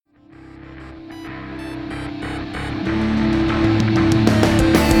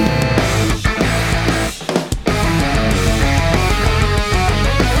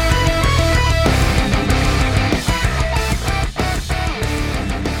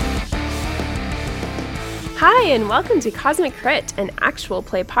Hi, and welcome to Cosmic Crit, an actual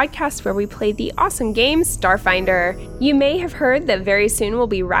play podcast where we play the awesome game Starfinder. You may have heard that very soon we'll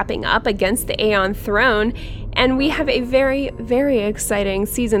be wrapping up Against the Aeon Throne, and we have a very, very exciting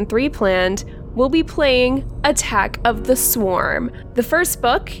Season 3 planned. We'll be playing Attack of the Swarm. The first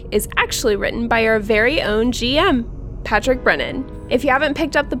book is actually written by our very own GM, Patrick Brennan. If you haven't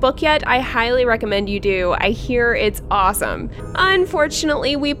picked up the book yet, I highly recommend you do. I hear it's awesome.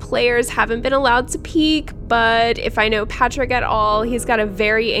 Unfortunately, we players haven't been allowed to peek, but if I know Patrick at all, he's got a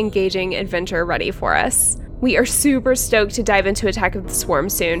very engaging adventure ready for us. We are super stoked to dive into Attack of the Swarm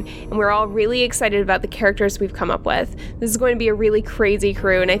soon, and we're all really excited about the characters we've come up with. This is going to be a really crazy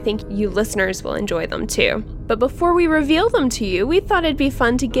crew, and I think you listeners will enjoy them too. But before we reveal them to you, we thought it'd be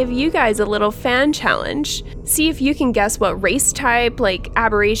fun to give you guys a little fan challenge. See if you can guess what race type, like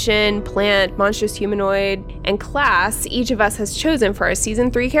aberration, plant, monstrous humanoid, and class each of us has chosen for our Season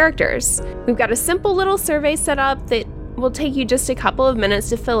 3 characters. We've got a simple little survey set up that will take you just a couple of minutes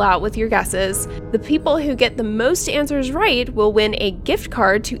to fill out with your guesses. The people who get the most answers right will win a gift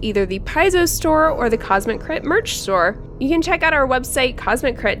card to either the Paizo store or the Cosmic Crit merch store. You can check out our website,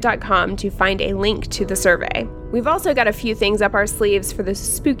 cosmiccrit.com, to find a link to the survey. We've also got a few things up our sleeves for the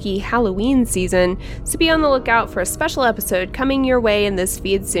spooky Halloween season, so be on the lookout for a special episode coming your way in this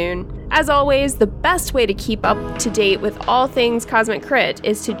feed soon. As always, the best way to keep up to date with all things Cosmic Crit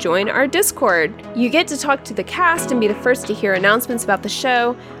is to join our Discord. You get to talk to the cast and be the first to hear announcements about the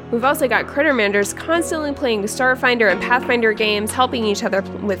show. We've also got Crittermanders constantly playing Starfinder and Pathfinder games, helping each other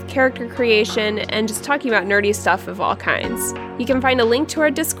with character creation, and just talking about nerdy stuff of all kinds. You can find a link to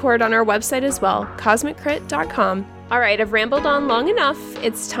our Discord on our website as well, cosmiccrit.com. Alright, I've rambled on long enough.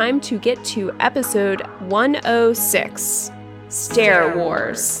 It's time to get to episode 106, Stair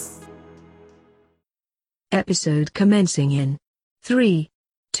Wars. Episode commencing in 3,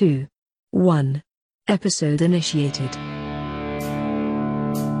 2, 1. Episode initiated.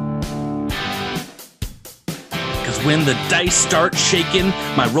 Cause when the dice start shaking,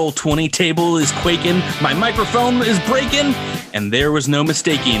 my Roll20 table is quaking, my microphone is breaking, and there was no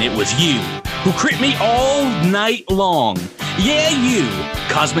mistaking, it was you who crit me all night long. Yeah, you,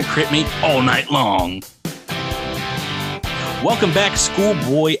 Cosmic Crit me all night long. Welcome back,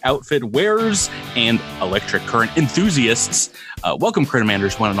 schoolboy outfit wearers and electric current enthusiasts. Welcome,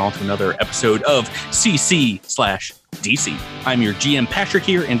 Crittermanders, one and all, to another episode of CC/DC. I'm your GM, Patrick,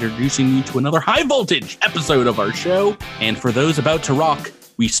 here, introducing you to another high-voltage episode of our show. And for those about to rock,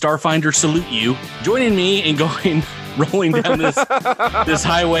 we Starfinder salute you. Joining me in rolling down this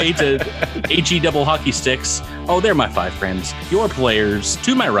highway to HE double hockey sticks. Oh, they're my five friends. Your players,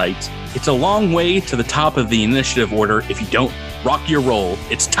 to my right. It's a long way to the top of the initiative order if you don't rock your roll.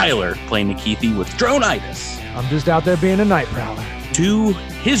 It's Tyler playing Nikkithi with Drone-itis. I'm just out there being a night prowler. To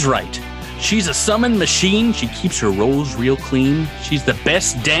his right, she's a summon machine. She keeps her rolls real clean. She's the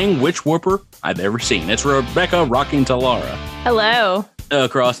best dang witch warper I've ever seen. It's Rebecca rocking Talara. Hello.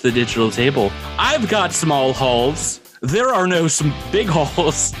 Across the digital table, I've got small halls. There are no some big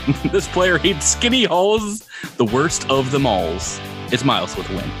halls. This player hates skinny halls. The worst of them alls. It's Miles with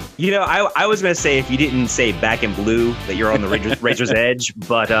a win. You know, I was going to say, if you didn't say back in blue, that you're on the razor's edge,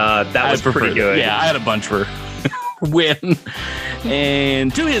 but that was pretty good. Yeah, I had a bunch for win.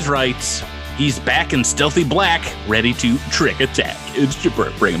 And to his right, he's back in stealthy black, ready to trick attack. It's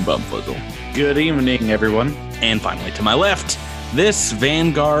Chipper, bring him Bumfuzzle. Good evening, everyone. And finally, to my left, this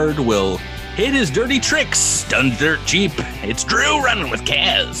Vanguard will hit his dirty tricks, done dirt cheap. It's Drew running with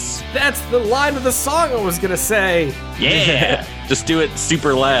Kaz. That's the line of the song I was gonna say. Yeah, just do it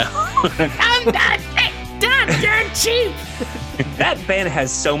super loud. Done dirt cheap. That band has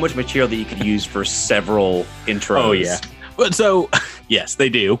so much material that you could use for several intros. Oh, yeah. But so, yes, they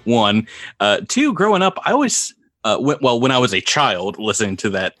do. One. Two, growing up, I always... when I was a child listening to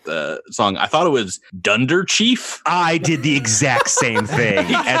that song, I thought it was Dunder Chief. I did the exact same thing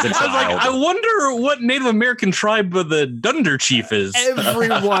as a child. I was like, I wonder what Native American tribe the Dunder Chief is.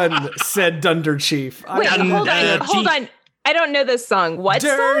 Everyone said Dunder Chief. Wait, hold on. I don't know this song. What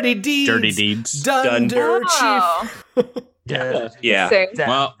Dirty song? Deeds. Dirty Deeds. Dunder Chief. Yeah.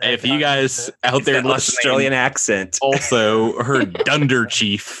 Well, if you guys out there listening, Australian accent also heard Dunder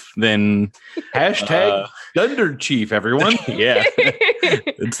Chief, then Hashtag Dunder Chief, everyone. Yeah,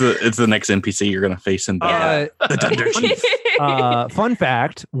 it's the next NPC you're gonna face in the Dunder Chief. Fun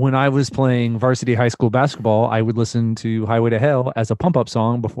fact: when I was playing varsity high school basketball, I would listen to "Highway to Hell" as a pump-up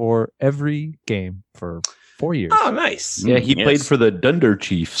song before every game for 4 years. Oh, nice. Yeah, he played for the Dunder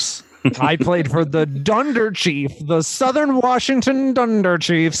Chiefs. I played for the Dunder Chief, the Southern Washington Dunder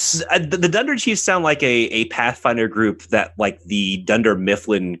Chiefs. The Dunder Chiefs sound like a Pathfinder group that like the Dunder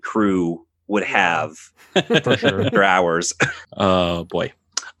Mifflin crew would have For sure. for hours. Oh boy.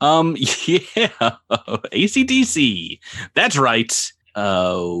 Yeah. AC/DC. That's right.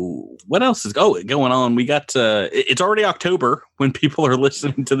 What else is going on? We got it's already October when people are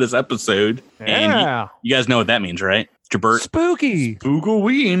listening to this episode. And Yeah. you guys know what that means, right? Jabert. Spooky.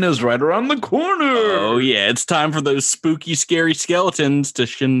 Spookoween is right around the corner. Oh yeah, it's time for those spooky, scary skeletons to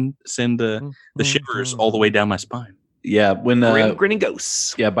send the shivers all the way down my spine. Yeah, when Grinning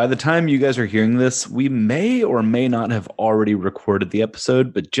ghosts. yeah, by the time you guys are hearing this, we may or may not have already recorded the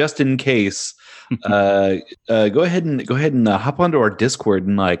episode, but just in case, go ahead and hop onto our Discord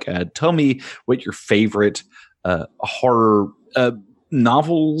and tell me what your favorite horror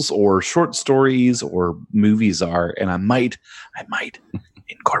novels or short stories or movies are, and I might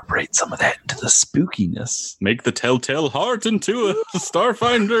incorporate some of that into the spookiness. Make the telltale heart into a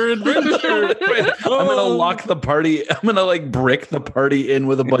Starfinder adventure. I'm gonna lock the party. I'm gonna brick the party in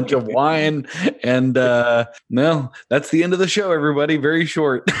with a bunch of wine, and well, that's the end of the show. Everybody, very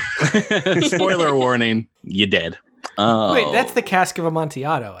short. Spoiler warning: you dead. Wait, that's the cask of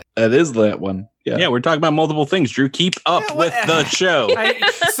Amontillado. That is that one. Yeah, we're talking about multiple things. Drew, keep up with the show.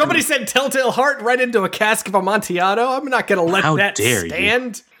 Somebody said Telltale Heart right into a cask of Amontillado. I'm not going to let How that dare you.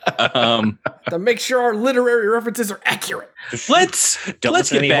 stand. To make sure our literary references are accurate. Let's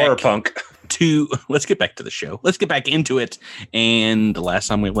Any get horror back punk. let's get back to the show. Let's get back into it. And the last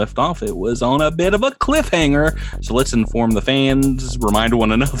time we left off, it was on a bit of a cliffhanger. So let's inform the fans, remind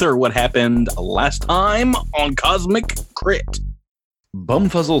one another what happened last time on Cosmic Crit.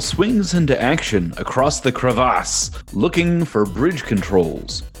 Bumfuzzle swings into action across the crevasse, looking for bridge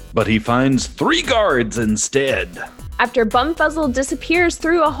controls, but he finds 3 guards instead. After Bumfuzzle disappears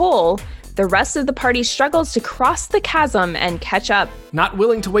through a hole, the rest of the party struggles to cross the chasm and catch up. Not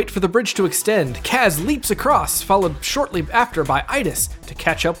willing to wait for the bridge to extend, Kaz leaps across, followed shortly after by Itis to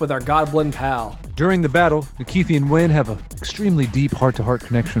catch up with our goblin pal. During the battle, Nikithi and Wynn have an extremely deep heart-to-heart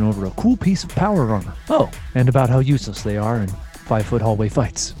connection over a cool piece of power armor. Oh, and about how useless they are in 5-foot hallway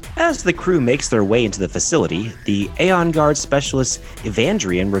fights. As the crew makes their way into the facility, the Aeon Guard specialist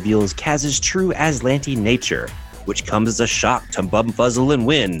Evandrian reveals Kaz's true Aslanti nature, which comes as a shock to Bumfuzzle and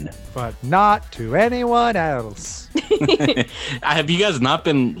Wynn. But not to anyone else. Have you guys not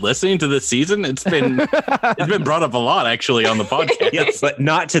been listening to this season? It's been brought up a lot actually on the podcast. Yes, but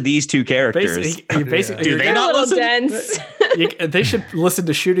not to these two characters. Basically, Do they They're not a little listen? dense. they should listen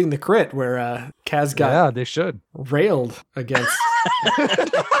to Shooting the Crit, where Kaz got Yeah, they should. railed against.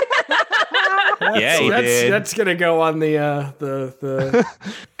 Yeah, he did. That's gonna go on the.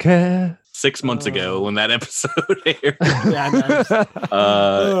 Ca- 6 months ago when that episode aired. Yeah,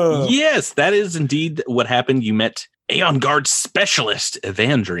 nice. Yes, that is indeed what happened. You met Aeon Guard specialist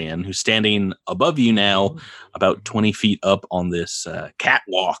Evandrian, who's standing above you now, about 20 feet up on this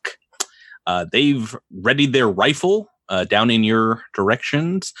catwalk. They've readied their rifle down in your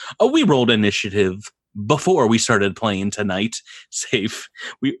directions. We rolled initiative before we started playing tonight.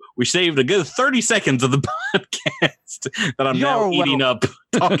 We saved a good 30 seconds of the podcast that I'm now eating up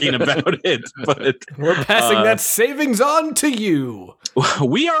talking about it. But We're passing that savings on to you.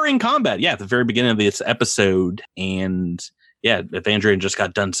 we are in combat. Yeah, at the very beginning of this episode. And yeah, Evandrian just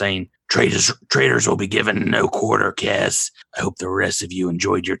got done saying, Traitors will be given no quarter, Kaz. I hope the rest of you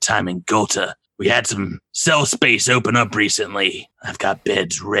enjoyed your time in Gota. We had some cell space open up recently. I've got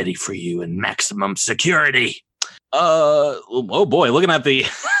beds ready for you in maximum security. Oh boy, looking at the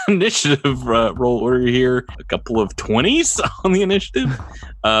initiative roll order here, a couple of 20s on the initiative.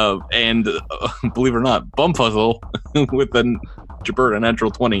 And believe it or not, Bumfuzzle with a Jabert, a natural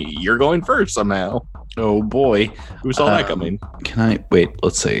 20. You're going first somehow. Oh boy. Who saw that coming? Can I wait?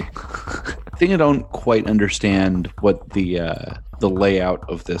 Let's see. I think I don't quite understand what the layout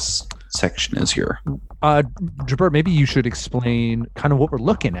of this section is here. Jabert, maybe you should explain kind of what we're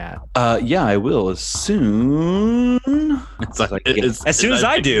looking at. Yeah, I will as soon. It's like, As soon as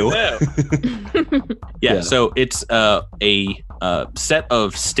I do. Yeah, so it's a set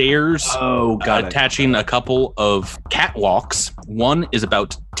of stairs attaching a couple of catwalks. One is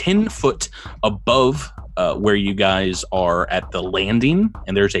about 10 foot above where you guys are at the landing,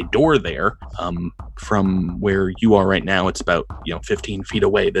 and there's a door there. From where you are right now, it's about 15 feet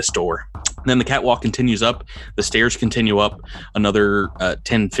away, this door. And then the catwalk continues up. The stairs continue up another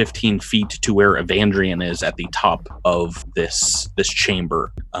 10, 15 feet to where Evandrian is at the top of this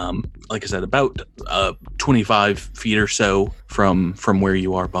chamber. Like I said, about 25 feet or so from where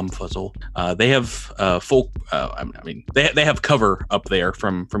you are, Bumfuzzle. They have full. They have cover up there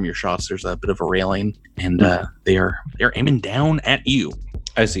from your shots. There's a bit of a railing, and they are aiming down at you.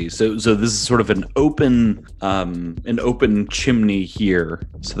 I see. So this is sort of an open chimney here,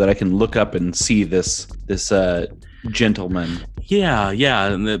 so that I can look up and see this gentleman. Yeah.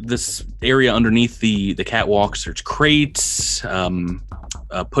 And this area underneath the catwalks, there's crates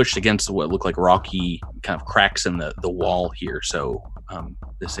pushed against what look like rocky kind of cracks in the wall here. So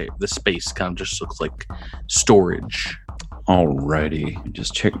this space kind of just looks like storage. Alrighty,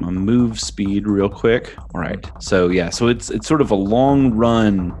 just check my move speed real quick. All right, so it's sort of a long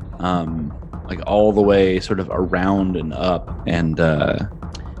run, like all the way sort of around and up, and I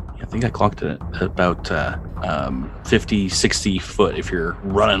think I clocked it at about 50, 60 foot if you're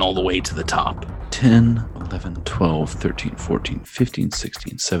running all the way to the top. 10, 11, 12, 13, 14, 15,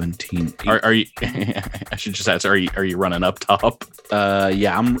 16, 17. Are you? I should just ask. Are you running up top?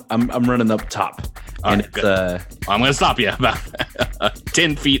 Yeah, I'm running up top. And right, it's I'm gonna stop you about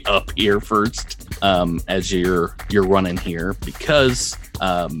 10 feet up here first, as you're running here, because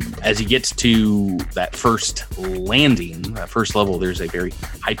as he gets to that first landing, that first level, there's a very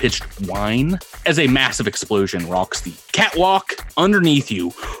high-pitched whine as a massive explosion rocks the catwalk underneath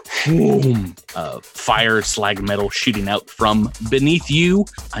you. Boom! Fire slag metal shooting out from beneath you.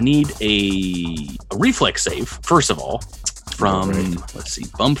 I need a reflex save, first of all, from, let's see,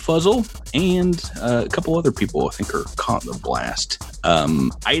 Bump Fuzzle and a couple other people I think are caught in the blast.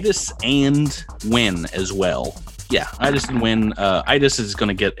 Idis and Win as well. Yeah, Idis and Win. Idis is going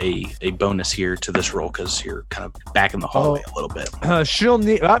to get a bonus here to this roll because you're kind of back in the hallway a little bit. She'll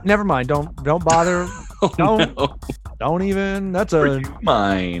need. Never mind. Don't bother. Don't even. That's a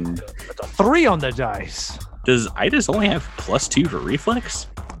mind. That's a 3 on the dice. Does Idis only have +2 for reflex?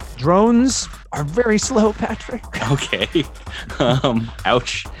 Drones are very slow, Patrick. Okay.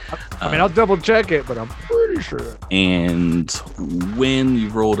 Ouch. I mean, I'll double check it, but I'm pretty sure. And when you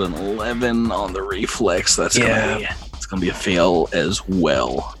rolled an 11 on the reflex, it's gonna be a fail as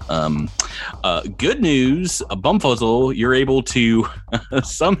well. Good news, Bumfuzzle, you're able to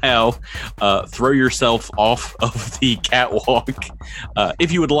somehow throw yourself off of the catwalk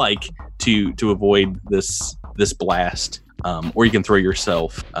if you would like to avoid this blast. Or you can throw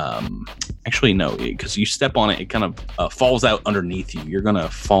yourself. Actually, no, because you step on it, it kind of falls out underneath you. You're gonna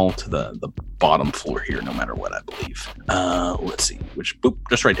fall to the bottom floor here, no matter what, I believe. Let's see,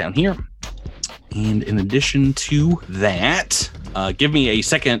 just right down here. And in addition to that, give me a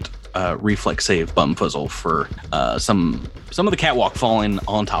second reflex save, Bumfuzzle, for some of the catwalk falling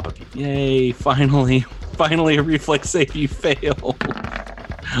on top of you. Yay! Finally a reflex save. You fail.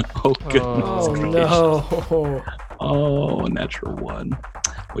 Oh goodness! Oh no! Oh, natural 1.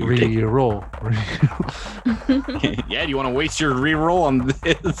 Reroll. Yeah, do you want to waste your reroll on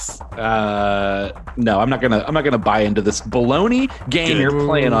this? No, I'm not gonna buy into this baloney game you're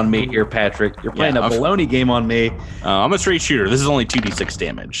playing on me here, Patrick. You're playing a baloney game on me. I'm a straight shooter. This is only 2d6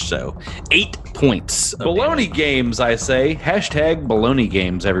 damage, so 8 points. Baloney games, I say. Hashtag baloney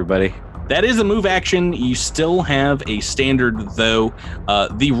games, everybody. That is a move action. You still have a standard, though.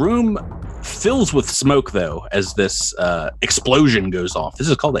 The room fills with smoke, though, as this explosion goes off. This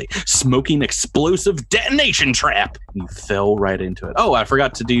is called a smoking explosive detonation trap. You fell right into it. Oh, I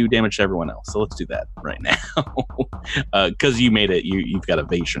forgot to do damage to everyone else, so let's do that right now. Because you made it, you've got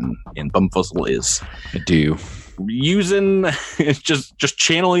evasion, and Bumfuzzle is. I do. Using just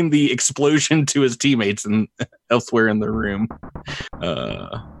channeling the explosion to his teammates and elsewhere in the room.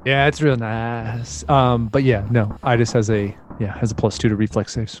 Yeah, it's real nice. But yeah, no, Idis has a +2 to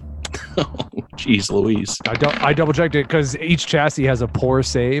reflex saves. Oh, jeez, Louise. I double checked it because each chassis has a poor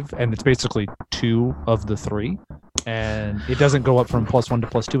save, and it's basically 2 of the 3, and it doesn't go up from +1 to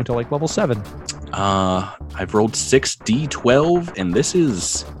 +2 until like level 7. I've rolled 6d12, and this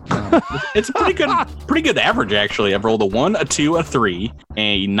is it's a pretty good average, actually. I've rolled a 1, a 2, a 3,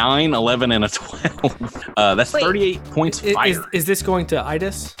 a 9, 11, and a 12. That's 38 points fire. Is this going to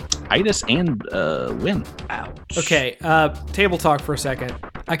Idis? Idis and Win. Ouch. Okay, table talk for a second.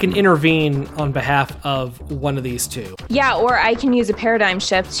 I can intervene on behalf of one of these two. Yeah, or I can use a paradigm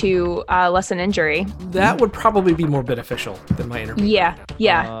shift to lessen injury. That would probably be more beneficial than my intervene.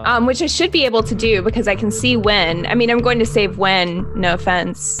 Yeah. Which I should be able to do because I can see Wen. I mean, I'm going to save Wen, no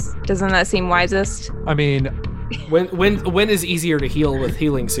offense. Doesn't that seem wisest? I mean, when is easier to heal with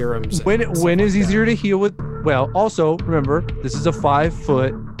healing serums? When is easier to heal with? Well, also remember this is a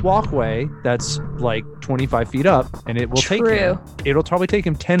 5-foot walkway that's like 25 feet up, and it will take him. It'll probably take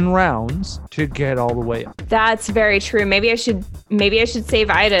him 10 rounds to get all the way up. That's very true. Maybe I should save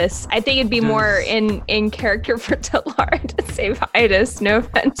Idis. I think it'd be more in character for Talara to save Idis. No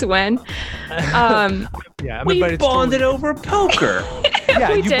offense, Wen. We bonded over poker. Yeah,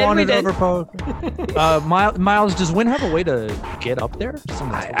 We you did, we bonded did. over poker. Miles, does Win have a way to get up there?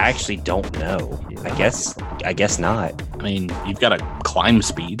 I actually don't know. I guess not. I mean, you've got a climb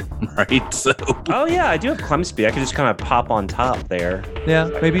speed, right? So Oh yeah, I do have climb speed. I could just kind of pop on top there. Yeah,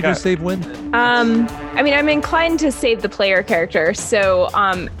 maybe Okay. just save Win. I mean, I'm inclined to save the player character. So,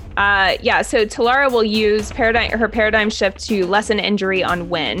 so Talara will use her paradigm shift to lessen injury on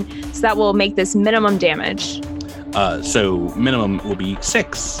Win. So that will make this minimum damage. so minimum will be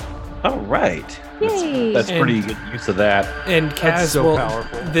 6. All right. Yay. That's pretty And- good use of that. And Kaz so will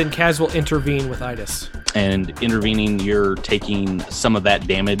powerful. then Kaz will intervene with Idis. And intervening, you're taking some of that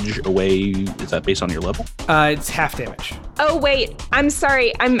damage away. Is that based on your level? It's half damage. Oh wait, I'm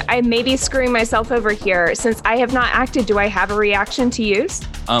sorry. I may be screwing myself over here. Since I have not acted, do I have a reaction to use?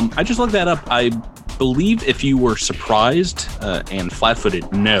 I just looked that up. I believe if you were surprised and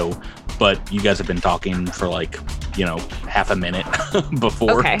flat-footed, no. But you guys have been talking for half a minute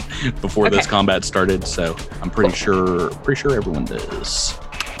before this combat started. So I'm pretty sure everyone does.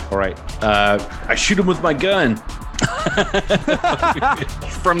 All right. I shoot him with my gun.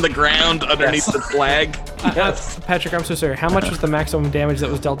 From the ground underneath the flag. Patrick, I'm so sorry. How much was the maximum damage that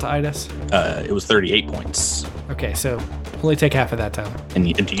was dealt to Idis? It was 38 points. Okay, so only take half of that time. And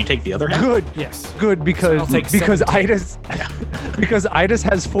do you take the other half? Good. Yes. Good I'll because take because 17. Idis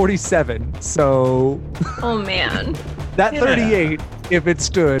has 47. So Oh man. that 38, if it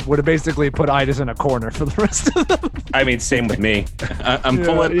stood, would have basically put Idis in a corner for the rest of them. I mean, same with me. I'm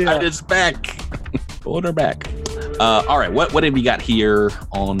pulling yeah. Ida's back. Pulling her back. All right, what have you got here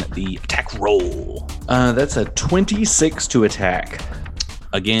on the attack roll? That's a 26 to attack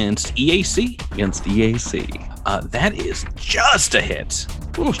Against EAC? against EAC. That is just a hit.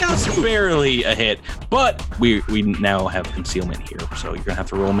 Just barely a hit. But we now have concealment here, so you're gonna have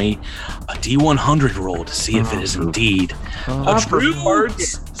to roll me a D100 roll to see if it is indeed a For true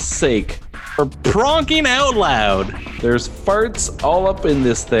farts' sake, or pronking out loud. there's farts all up in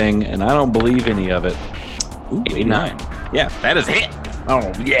this thing, and I don't believe any of it. Ooh, 89. Yeah, that is a hit.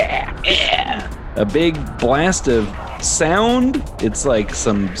 Oh, yeah. A big blast of sound. It's like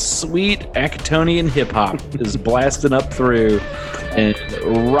some sweet Acatonian hip hop is blasting up through and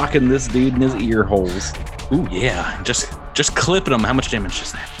rocking this dude in his ear holes. Ooh, yeah. Just clipping him. How much damage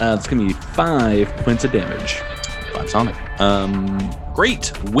is that? It's going to be 5 points of damage. 5 sonic.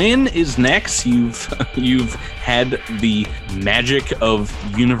 Great. Win is next. You've had the magic of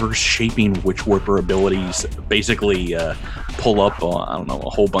universe shaping witch warper abilities basically pull up I don't know, a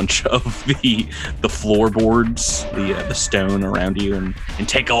whole bunch of the floorboards, the stone around you, and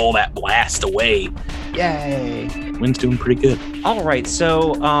take all that blast away. Yay. Win's doing pretty good. All right.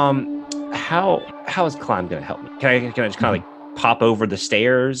 So, how is climb going to help me? Can I just kind of like pop over the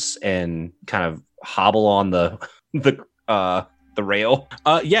stairs and kind of hobble on the rail?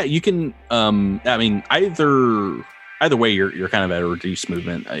 Yeah, you can. I mean, either way, you're kind of at a reduced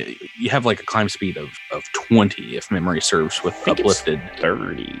movement. You have like a climb speed of 20, if memory serves, with uplifted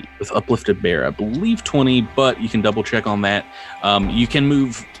 30. With uplifted bear, I believe 20, but you can double check on that. You can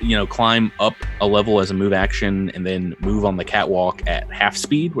move, climb up a level as a move action, and then move on the catwalk at half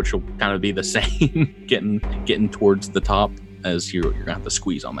speed, which will kind of be the same, getting towards the top, as you're gonna have to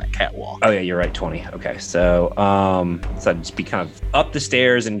squeeze on that catwalk. Oh yeah, you're right. 20. Okay, so I'd just be kind of up the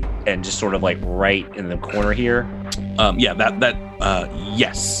stairs and just sort of like right in the corner here.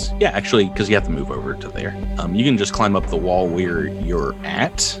 Yes, yeah, actually, because you have to move over to there. You can just climb up the wall where you're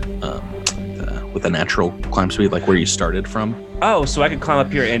at, with a natural climb speed, like where you started from. Oh, so I could climb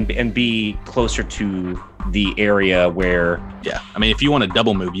up here and be closer to the area where. Yeah, I mean, if you want to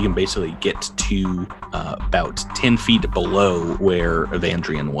double move, you can basically get to about 10 feet below where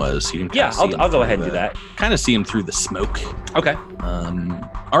Evandrian was. You can I'll go ahead and do that. Kind of see him through the smoke. Okay.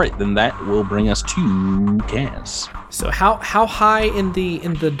 All right, then that will bring us to Kaz. So how high in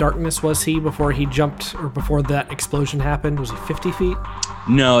the darkness was he before he jumped, or before that explosion happened? Was he 50 feet?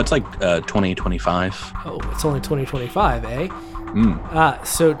 No, it's like 20, 25. Oh, it's only 2025, eh? Mm.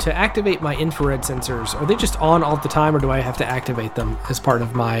 So to activate my infrared sensors, are they just on all the time, or do I have to activate them as part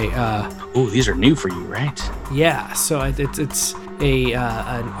of my? Oh, these are new for you, right? Yeah. So it's an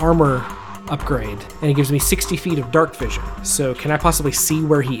armor upgrade, and it gives me 60 feet of dark vision. So can I possibly see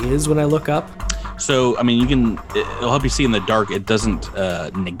where he is when I look up? So, I mean, it'll help you see in the dark. It doesn't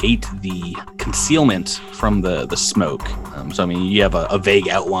negate the concealment from the smoke. So, I mean, you have a vague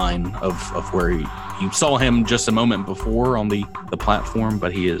outline of where you saw him just a moment before on the platform,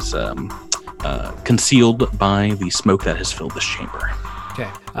 but he is concealed by the smoke that has filled this chamber. Okay,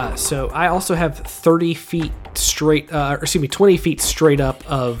 so I also have 30 feet straight, 20 feet straight up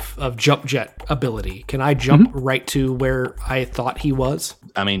of jump jet ability. Can I jump right to where I thought he was?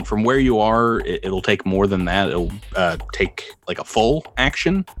 I mean, from where you are, it'll take more than that. It'll take like a full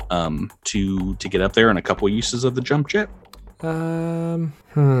action to get up there and a couple uses of the jump jet. I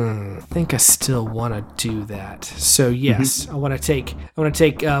think I still want to do that. So yes, I want to take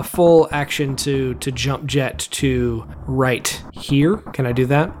full action to jump jet to right here. Can I do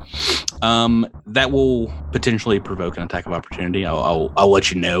that? That will potentially provoke an attack of opportunity. I'll let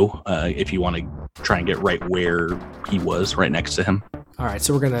you know if you want to try and get right where he was, right next to him. All right,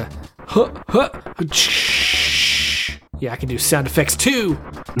 so we're gonna. Yeah, I can do sound effects too,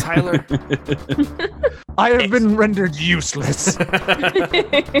 Tyler. I have been rendered useless.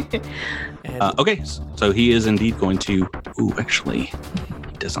 Okay, so he is indeed going to. Ooh, actually,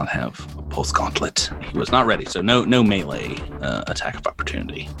 he does not have a pulse gauntlet. He was not ready, so no melee attack of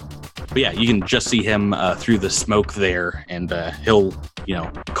opportunity. But yeah, you can just see him through the smoke there, and he'll,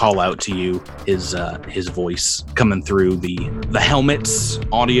 call out to you. His voice coming through the helmet's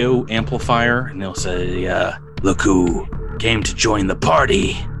audio amplifier, and he'll say, "Look who came to join the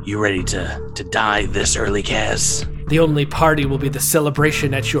party. You ready to die this early, Kaz?" The only party will be the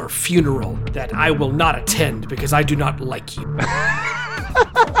celebration at your funeral that I will not attend because I do not like you.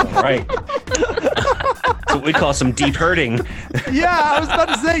 All right. That's what we call some deep hurting. Yeah, I was about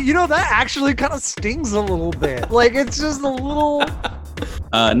to say, that actually kind of stings a little bit. Like, it's just a little...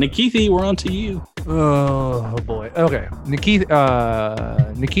 Nikithi, we're on to you. Oh, boy. Okay.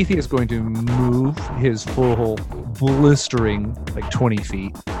 Nikithi is going to move his full blistering, 20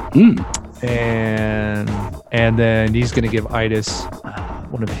 feet. And then he's going to give Itis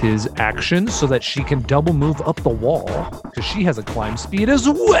one of his actions so that she can double move up the wall because she has a climb speed as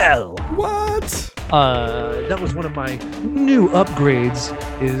well. What? That was one of my new upgrades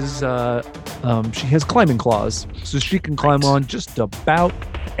is she has climbing claws, so she can climb on just about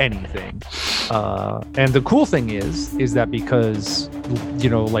anything. And the cool thing is that because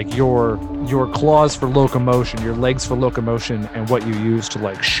your claws for locomotion, your legs for locomotion, and what you use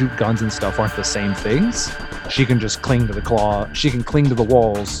to shoot guns and stuff aren't the same things. She can just cling to the claw. She can cling to the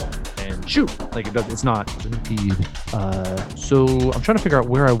walls and shoot. It's not impede. So I'm trying to figure out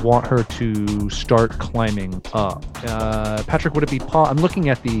where I want her to start climbing up. Patrick, would it be I'm looking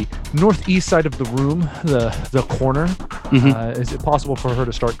at the northeast side of the room, the corner. Is it possible for her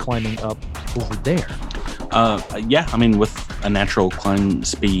to start climbing up over there? Yeah, I mean, with a natural climb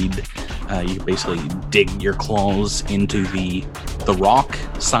speed, you can basically dig your claws into the rock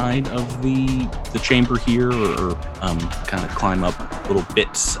side of the chamber here, or kind of climb up little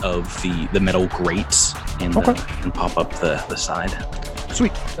bits of the metal grates and pop up the side.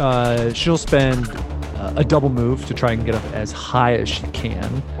 Sweet. She'll spend a double move to try and get up as high as she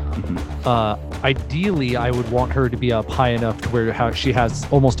can. Ideally, I would want her to be up high enough to where she has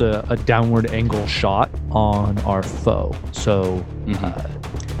almost a downward angle shot on our foe. So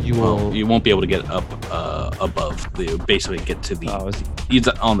you won't be able to get up above. Basically get to he's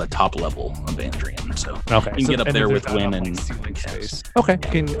on the top level of Andrian, so you can get up there with Win and ceiling space. Okay.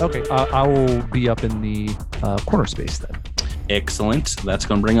 I will be up in the corner space then. Excellent. That's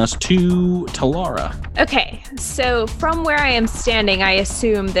going to bring us to Talara. Okay, so from where I am standing, I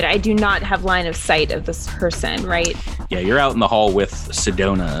assume that I do not have line of sight of this person, right? Yeah, you're out in the hall with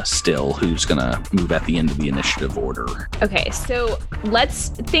Sedona still, who's going to move at the end of the initiative order. Okay, so let's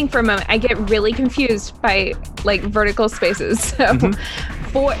think for a moment. I get really confused by vertical spaces. So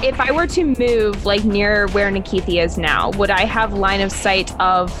if I were to move near where Nikithi is now, would I have line of sight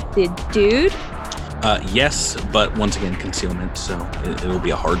of the dude? Yes, but once again, concealment, so it'll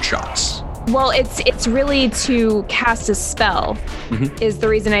be a hard shot. Well, it's really to cast a spell is the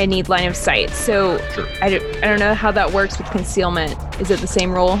reason I need line of sight. So sure. I don't know how that works with concealment. Is it the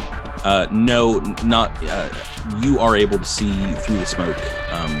same rule? No, not. You are able to see through the smoke.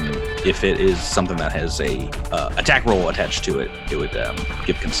 If it is something that has a attack roll attached to it, it would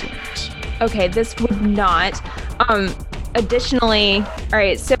give concealment. Okay, this would not. Additionally, all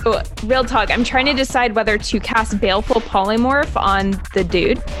right, so real talk, I'm trying to decide whether to cast Baleful Polymorph on the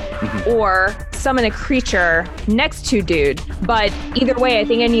dude or summon a creature next to dude. But either way, I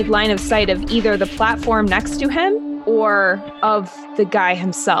think I need line of sight of either the platform next to him or of the guy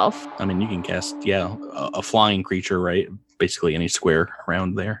himself. I mean, you can cast, a flying creature, right? Basically any square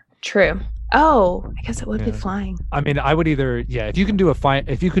around there. True. Oh, I guess it would be flying. I mean, I would either, if you can do a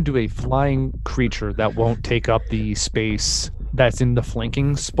flying creature that won't take up the space that's in the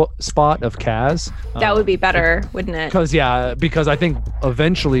flanking spot of Kaz. That would be better, wouldn't it? Because I think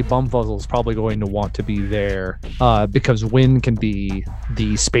eventually Bumfuzzle's probably going to want to be there because Win can be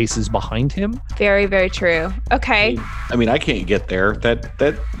the spaces behind him. Very, very true. Okay. I mean, I can't get there.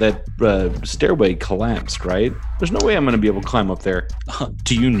 That stairway collapsed, right? There's no way I'm going to be able to climb up there.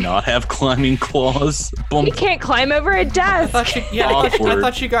 Do you not have climbing claws? You can't climb over a desk. I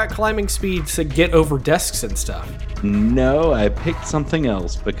thought you got climbing speed to get over desks and stuff. No, I picked something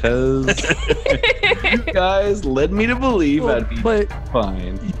else because you guys led me to believe I'd be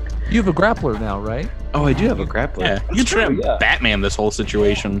fine. You have a grappler now, right? Oh, I do have a grappler. Yeah, you try to Batman this whole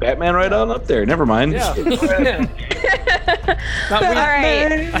situation. Batman right on up there. Never mind. Yeah.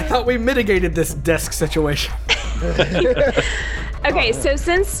 I thought we mitigated this desk situation. Okay, so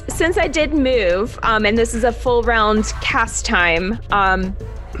since I did move, and this is a full round cast time,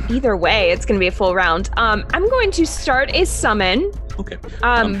 either way, it's going to be a full round. I'm going to start a summon. Okay.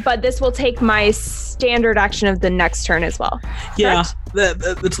 But this will take my standard action of the next turn as well. Yeah,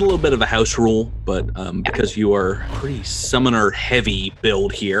 that's a little bit of a house rule, but because you are pretty summoner heavy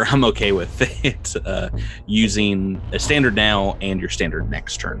build here, I'm okay with it using a standard now and your standard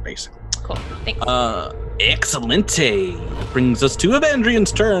next turn, basically. Cool. Thanks. Excellente. Brings us to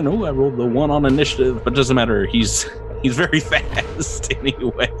Evandrian's turn. Oh, I rolled the 1 on initiative, but doesn't matter. He's very fast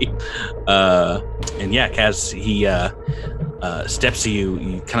anyway. And yeah, Kaz, he steps to you.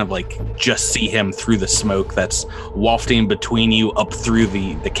 You kind of like just see him through the smoke that's wafting between you up through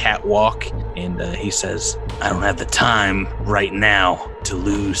the catwalk. And he says, I don't have the time right now to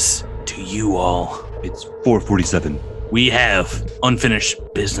lose to you all. It's 4:47. We have unfinished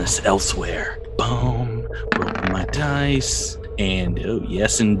business elsewhere. Boom. Rolling my dice. And oh,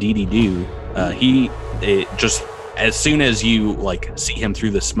 yes, indeedy do. Just as soon as you like see him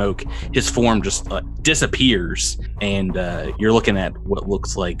through the smoke, his form just disappears, and you're looking at what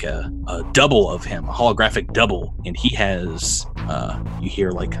looks like a double of him, a holographic double, and he has you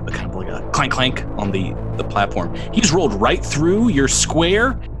hear like a kind of like a clank clank on the platform. He's rolled right through your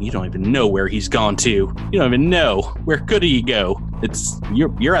square. You don't even know where he's gone to. You don't even know where could he go.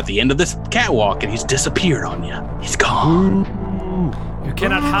 You're at the end of this catwalk, and he's disappeared on you. He's gone. You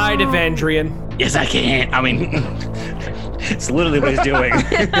cannot hide, Evandrian. Yes, I can. I mean, It's literally what he's doing.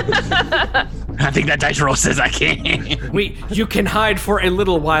 I think that dice roll says I can. You can hide for a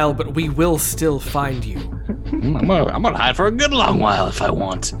little while, but we will still find you. I'm gonna hide for a good long while if I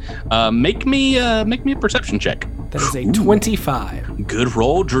want. Make me a perception check. That is a 25. Good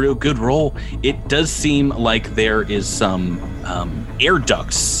roll, Drew. Good roll. It does seem like there is some air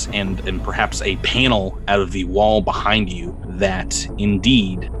ducts and perhaps a panel out of the wall behind you that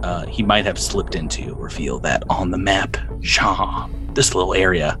indeed he might have slipped into. Reveal that on the map. This little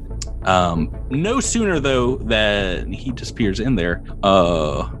area. No sooner though that he disappears in there,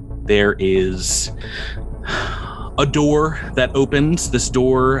 there is a door that opens. This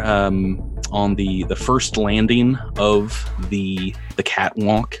door on the first landing of the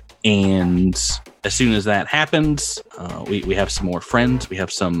catwalk, and as soon as that happens, we have some more friends. We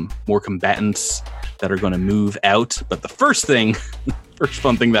have some more combatants that are going to move out. But the first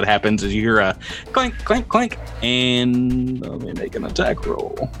fun thing that happens is you hear a clank, clank, clank, and let me make an attack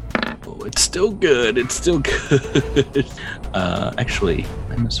roll. Oh, it's still good. It's still good. Actually,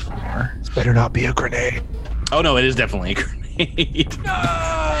 -4. This better not be a grenade. Oh no, it is definitely a grenade.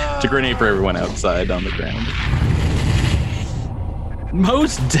 No! It's a grenade for everyone outside on the ground.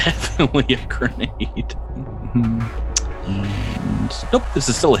 Most definitely a grenade. And nope, this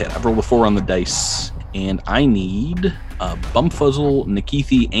is still a hit. I've rolled a 4 on the dice. And I need Bumfuzzle,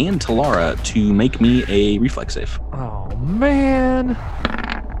 Nikithi, and Talara to make me a reflex save. Oh, man.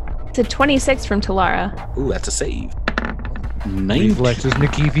 It's a 26 from Talara. Ooh, that's a save. Reflex is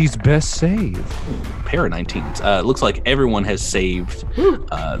Nikithi's best save. Pair of 19s. It looks like everyone has saved.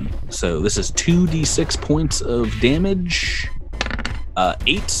 So this is 2d6 points of damage.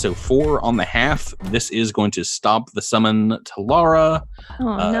 8, so 4 on the half. This is going to stop the summon Talara.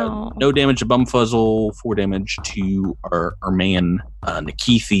 Oh, no. No damage to Bumfuzzle, 4 damage to our man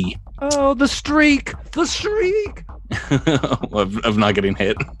Nikithi. Oh, the streak! The streak! of not getting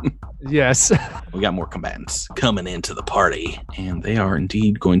hit. Yes. We got more combatants coming into the party, and they are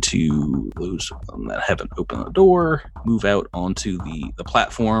indeed going to lose them that haven't opened the door, move out onto the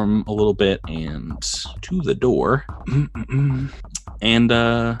platform a little bit, and to the door. And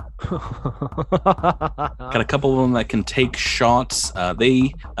got a couple of them that can take shots.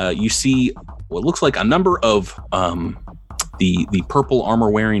 You see what looks like a number of the purple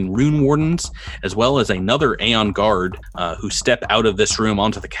armor-wearing Rune Wardens, as well as another Aeon Guard who step out of this room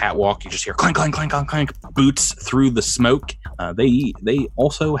onto the catwalk. You just hear clank, clank, clank, clank, clank, boots through the smoke. They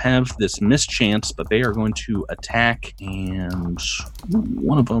also have this mischance, but they are going to attack, and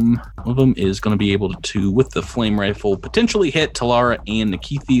one of them is going to be able to, with the flame rifle, potentially hit Talara and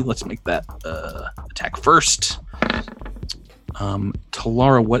Nikithi. Let's make that attack first.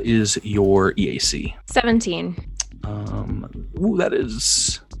 Talara, what is your EAC? 17. That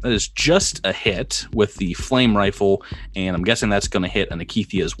is just a hit with the flame rifle, and I'm guessing that's going to hit a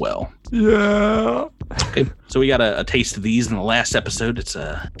Nikithi as well. Yeah. Okay, so we got a taste of these in the last episode. It's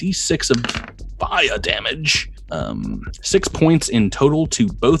a D6 of fire damage. 6 points in total to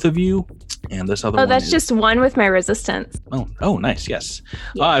both of you. And this other one. Oh, that's just one with my resistance. Oh, nice. Yes.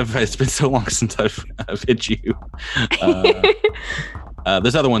 Yeah. It's been so long since I've hit you.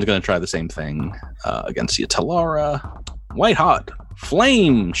 This other one's going to try the same thing against you, Talara. White hot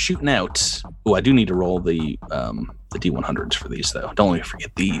flame shooting out. Oh, I do need to roll the D100s for these though. Don't let me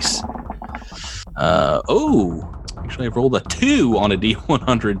forget these. Actually, I've rolled a 2 on a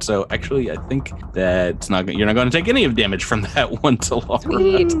D100, so actually, I think that's you're not going to take any of damage from that one, Talara.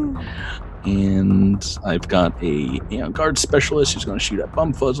 Sweet. And I've got a guard specialist who's going to shoot at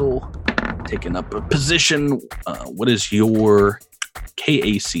Bumfuzzle, taking up a position. What is your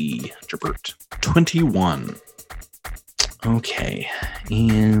KAC, Jabert? 21. Okay,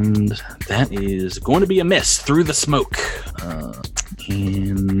 and that is going to be a miss through the smoke.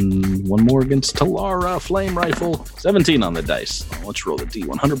 And one more against Talara, flame rifle, 17 on the dice. Let's roll the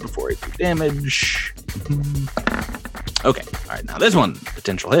D100 before I do damage. Okay, all right, now this one,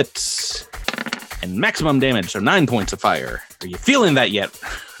 potential hits. And maximum damage, so 9 points of fire. Are you feeling that yet?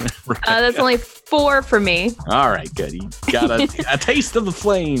 That's only 4 for me. All right, good. You got a taste of the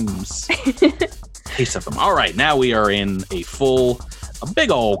flames. Taste of them. All right, now we are in a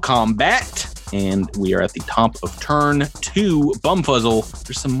big old combat. And we are at the top of turn 2. Bumfuzzle.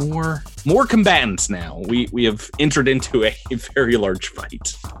 There's some more combatants now. We have entered into a very large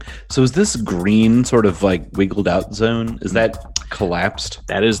fight. So is this green sort of like wiggled out zone? Is that collapsed?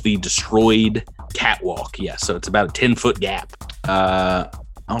 That is the destroyed catwalk. Yes, so it's about a 10-foot gap.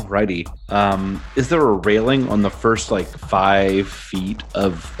 Alrighty. Is there a railing on the first 5 feet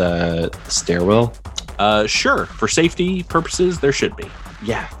of the stairwell? Sure. For safety purposes, there should be.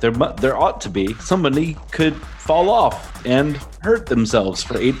 Yeah, there ought to be. Somebody could fall off and hurt themselves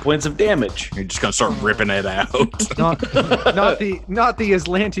for 8 points of damage. You're just gonna start ripping it out. not the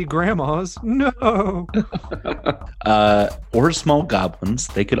Aslanti grandmas. No. Or small goblins.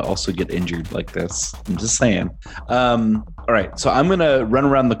 They could also get injured like this. I'm just saying. All right, so I'm gonna run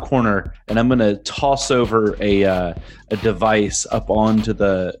around the corner and I'm gonna toss over a device up onto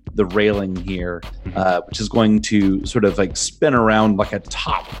the railing here, which is going to sort of spin around like a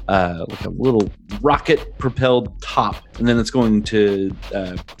top, like a little rocket propelled top, and then it's going to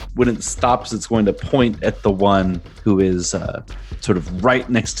when it stops, it's going to point at the one who is sort of right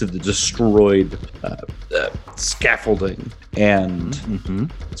next to the destroyed scaffolding, and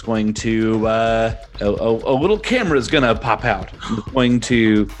it's going to a little camera is going to pop out. It's going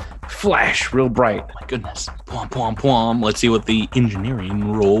to flash real bright. My goodness. Pwom, pwom, pwom. Let's see what the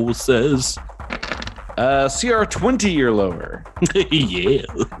engineering roll says. CR 20 or lower. Yeah.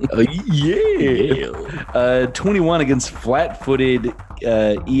 Yeah. 21 against flat-footed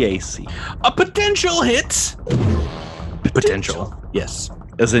EAC. A potential hit. Potential. Yes.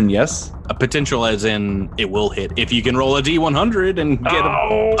 As in yes? A potential as in it will hit. If you can roll a D100 and get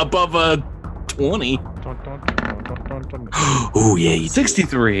above a 20. Oh, yeah.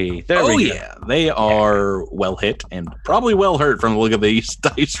 63. There we go. Yeah. They are well hit and probably well hurt from the look of these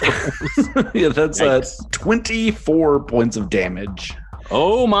dice rolls. Yeah, that's 24 points of damage.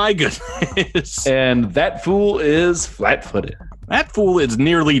 Oh, my goodness. And that fool is flat-footed. That fool is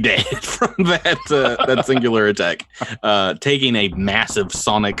nearly dead from that singular attack, taking a massive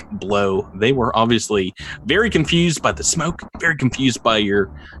sonic blow. They were obviously very confused by the smoke, very confused by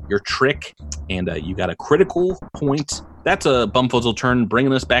your trick, and you got a critical point. That's a Bumfuzzle turn,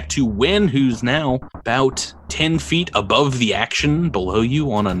 bringing us back to Win, who's now about 10 feet above the action below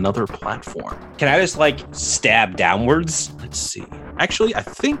you on another platform. Can I just stab downwards? Let's see. Actually, I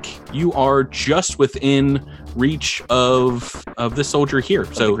think you are just within reach of this soldier here.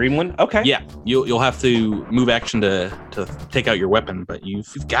 So the green one? Okay. Yeah, you'll have to move action to take out your weapon, but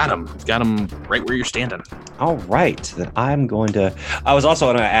you've got him. You've got him right where you're standing. All right. Then I'm going to... I was also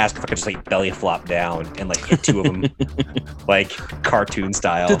going to ask if I could just like belly flop down and like hit two of them like cartoon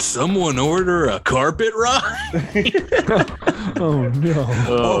style. Did someone order a carpet ride? Oh no.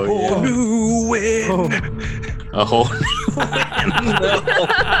 Oh, new win. A whole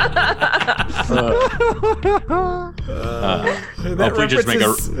That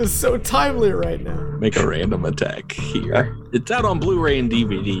reference is so timely right now. Make a random attack here. It's out on Blu-ray and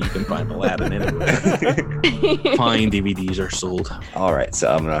DVD. You can find Aladdin anywhere. Fine DVDs are sold. All right,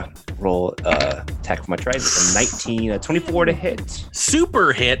 so I'm gonna roll attack for my tries. It's a 19, 24 to hit.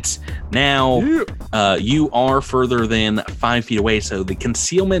 Super hit. Now you are further than 5 feet away, so the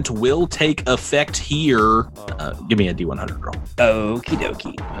concealment will take effect here. Give me a D100 roll. Okie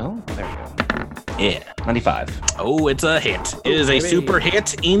dokie. Well, there we go. Yeah. 95. Oh, it's a hit. It is a super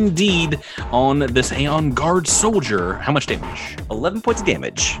hit indeed on this Aeon Guard soldier. How much damage? 11 points of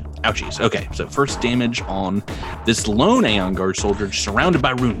damage. Ouchies. Okay, so first damage on this lone Aeon Guard soldier surrounded by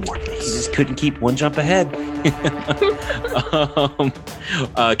rune wardens. He just couldn't keep one jump ahead.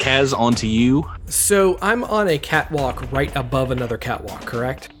 Kaz, on to you. So I'm on a catwalk right above another catwalk,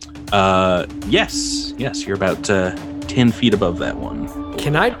 correct? Yes, you're about 10 feet above that one.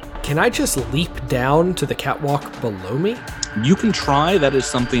 Can I just leap down to the catwalk below me? You can try. That is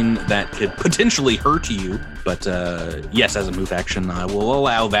something that could potentially hurt you. But yes, as a move action, I will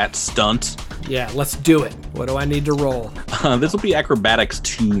allow that stunt. Yeah, let's do it. What do I need to roll? This will be acrobatics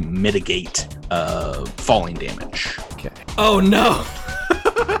to mitigate falling damage. Okay. Oh, no.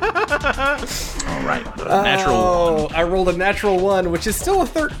 All right. Natural 1. I rolled a natural 1, which is still a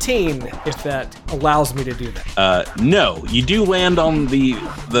 13, if that allows me to do that. No, you do land on the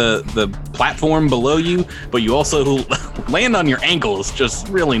platform below you, but you also land on your ankles. Just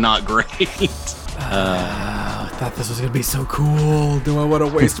really not great. I thought this was going to be so cool. Do I want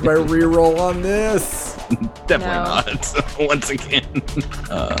to waste my reroll on this? Definitely not. Once again.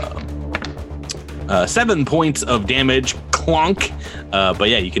 7 points of damage, clonk. But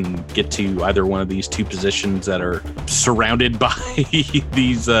yeah, you can get to either one of these two positions that are surrounded by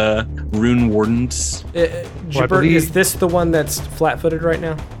these rune wardens. Jibber, is this the one that's flat-footed right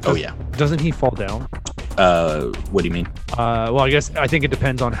now? Oh yeah. Doesn't he fall down? What do you mean? Well, I think it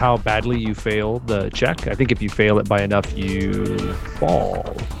depends on how badly you fail the check. I think if you fail it by enough, you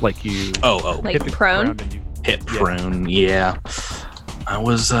fall. Like you. Like prone. Hit prone. Yeah. I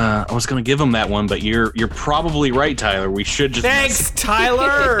was gonna give him that one, but you're probably right, Tyler. We should just thanks,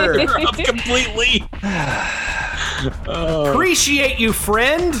 Tyler. Up completely. Appreciate you,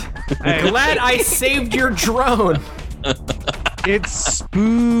 friend. Glad I saved your drone. It's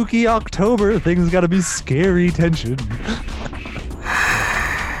spooky October. Things gotta be scary tension.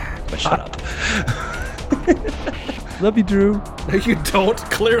 But shut up. Love you, Drew. No, you don't.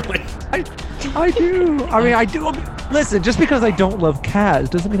 Clearly, I do. I mean, I do. Listen, just because I don't love Kaz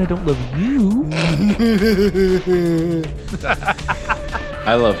doesn't mean I don't love you.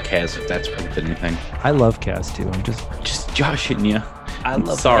 I love Kaz, if that's worth anything. I love Kaz too. I'm just joshing you. I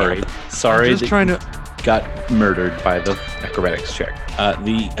love Sorry. Sorry. I'm just trying to. Got murdered by the acrobatics check.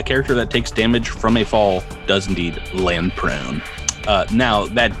 A character that takes damage from a fall does indeed land prone. Now,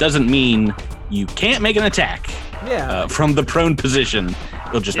 that doesn't mean you can't make an attack from the prone position.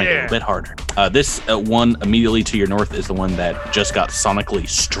 It'll just make it a little bit harder. This one immediately to your north is the one that just got sonically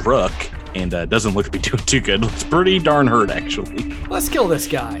struck and doesn't look to be doing too good. Looks pretty darn hurt, actually. Let's kill this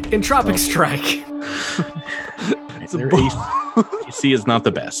guy. Entropic strike. Their AC is not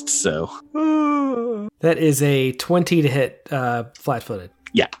the best, so. That is a 20 to hit flat-footed.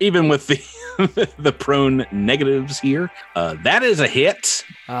 Yeah, even with the prone negatives here, that is a hit.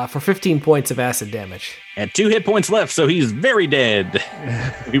 For 15 points of acid damage. And 2 hit points left, so he's very dead.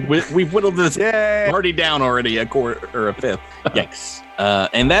 We've whittled this party down already a quarter or a fifth. Yikes.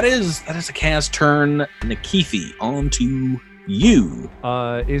 And that is a Kaz turn. Nikithi, on to you.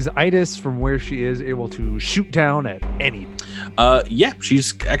 Is Itis, from where she is, able to shoot down at any? Yeah,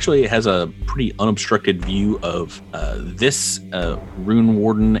 she's actually has a pretty unobstructed view of this rune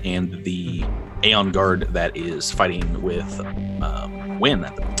warden and the Aeon Guard that is fighting with Wynn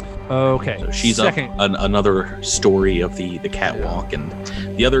at the moment. Okay. So she's up another story of the catwalk, and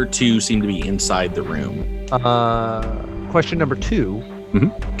the other two seem to be inside the room. Question number 2.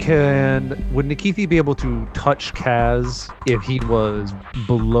 Mm-hmm. Would Nikithi be able to touch Kaz if he was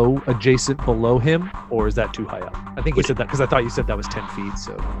adjacent below him, or is that too high up? I think you said that because I thought you said that was 10 feet.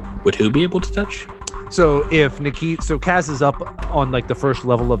 So would who be able to touch? So if Kaz is up on like the first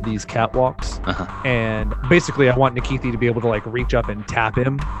level of these catwalks, and basically I want Nikithi to be able to like reach up and tap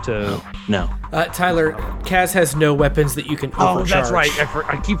him to. No. Tyler, Kaz has no weapons that you can overcharge. Oh, that's right.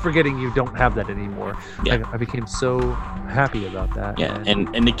 I keep forgetting you don't have that anymore. Yeah. I became so happy about that. Yeah, and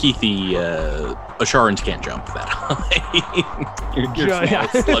Nikithi, Asharans can't jump that high. you're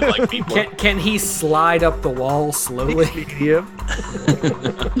small, slug-like people. Can he slide up the wall slowly? Yep.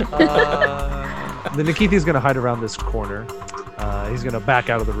 Then Nikithi's going to hide around this corner. He's going to back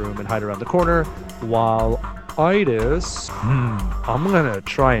out of the room and hide around the corner while Idis, I'm going to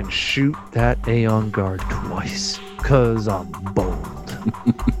try and shoot that Aeon Guard twice because I'm bold.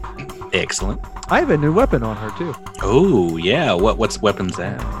 Excellent. I have a new weapon on her too. Oh, yeah. What's weapon's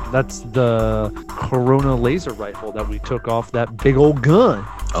that? That's the Corona laser rifle that we took off that big old gun.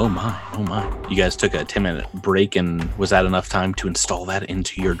 Oh my. You guys took a 10-minute break, and was that enough time to install that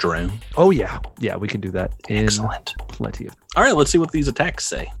into your drone? Oh, yeah. Yeah, we can do that. Excellent. Plenty of. All right, let's see what these attacks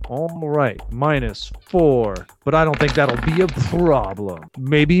say. All right, -4. But I don't think that'll be a problem.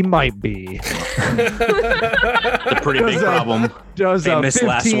 Maybe might be. A pretty big problem. Does Famous 15,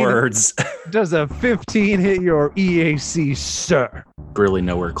 last words. Does a 15 hit your EAC, sir? Really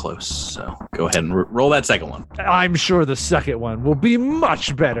nowhere close, so go ahead and roll that second one. I'm sure the second one will be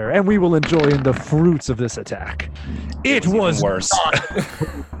much better, and we will enjoy in the fruits of this attack. It was worse.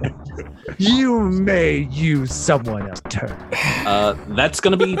 You may use someone else's turn. That's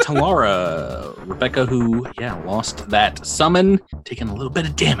going to be Talara. Rebecca, who, lost that summon, taking a little bit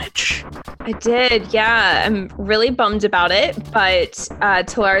of damage. I did, yeah. I'm really bummed about it, but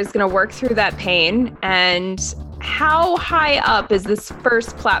Talara is going to work through that pain. And how high up is this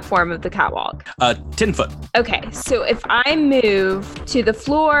first platform of the catwalk? 10 foot. Okay, so if I move to the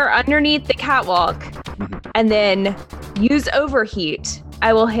floor underneath the catwalk and then use overheat,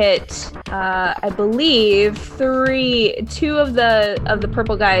 I will hit, I believe, two of the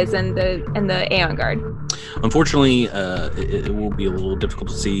purple guys and the Aeon Guard. Unfortunately, it will be a little difficult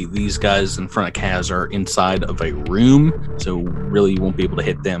to see. These guys in front of Kaz are inside of a room, so really you won't be able to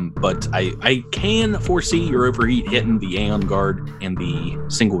hit them. But I can foresee your overheat hitting the Aeon Guard and the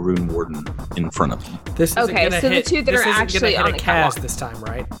single rune warden in front of them. This okay, so the two that are actually on the catwalk this time,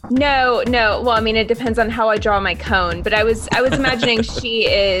 right? No. Well, I mean, it depends on how I draw my cone, but I was imagining she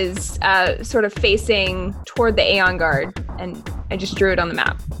is sort of facing toward the Aeon Guard, and I just drew it on the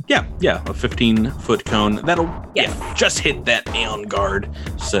map. Yeah, a 15-foot cone. That'll Yes. just hit that Aeon Guard.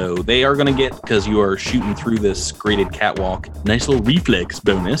 So they are going to get, because you are shooting through this graded catwalk, nice little reflex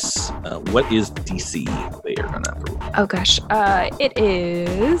bonus. What is DC they are going to have to roll? Oh gosh, it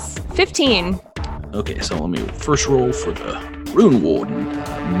is 15. Okay, so let me first roll for the Rune Warden.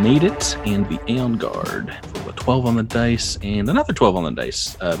 Made it, and the Aeon Guard. For a 12 on the dice, and another 12 on the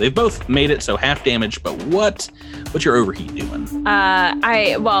dice. They've both made it, so half damage, but what's your overheat doing?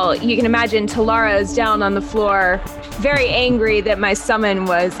 Well, you can imagine Talara is down on the floor, very angry that my summon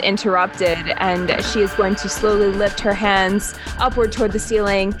was interrupted, and she is going to slowly lift her hands upward toward the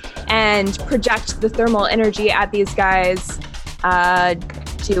ceiling and project the thermal energy at these guys,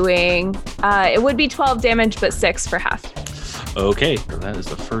 doing, it would be 12 damage, but 6 for half. Okay, so that is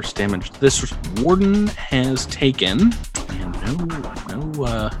the first damage this warden has taken, and no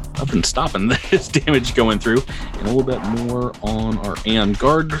up and stopping this damage going through, and a little bit more on our Aeon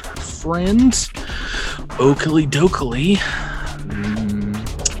Guard friends. Oakley dokily.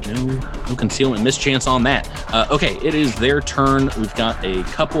 No concealment mischance on that. Okay, it is their turn. We've got a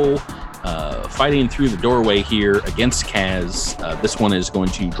couple fighting through the doorway here against Kaz. This one is going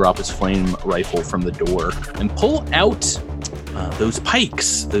to drop his flame rifle from the door and pull out those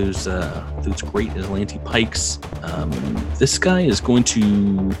pikes, those great Atlanti pikes. This guy is going to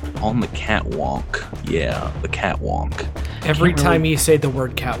on the catwalk. Yeah, the catwalk. Every time you say the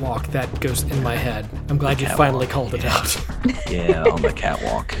word catwalk, that goes in my head. I'm glad you finally called it out. Yeah, on the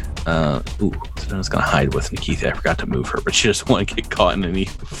catwalk. So I was gonna hide with Nikithi. I forgot to move her, but she doesn't want to get caught in any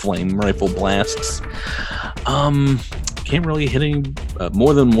flame rifle blasts. Can't really hit any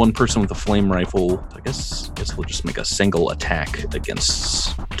more than one person with a flame rifle. I guess we'll just make a single attack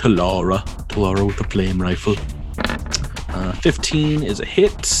against Talara. Talara with a flame rifle. 15 is a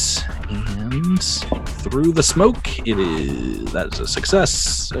hit, and through the smoke, that is a success.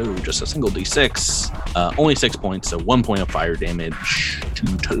 So just a single d6, only 6 points, so 1 point of fire damage to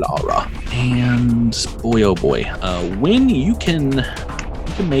Talara. And boy, oh boy, when you can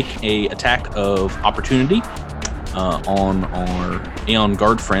make a attack of opportunity on our Aeon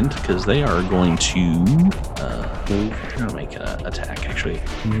Guard friend, because they are going to make an attack actually.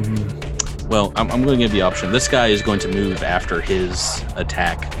 Well, I'm going to give you the option. This guy is going to move after his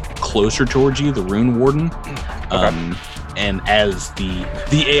attack closer towards you, the Rune Warden. And as the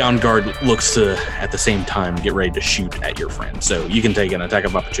Aeon Guard looks to, at the same time, get ready to shoot at your friend. So you can take an attack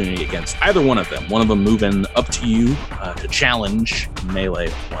of opportunity against either one of them. One of them moving up to you to challenge melee,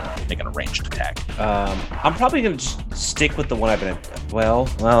 one making a ranged attack. I'm probably going to stick with the one I've been... Well,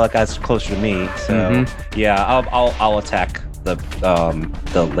 that guy's closer to me. So, yeah, I'll attack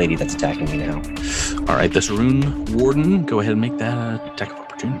the lady that's attacking me now. All right, this Rune Warden, go ahead and make that attack of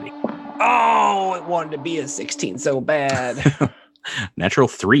opportunity. Oh, it wanted to be a 16 so bad. Natural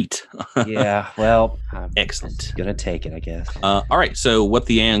 3. Yeah, well, I'm excellent. Gonna take it, I guess. All right, so what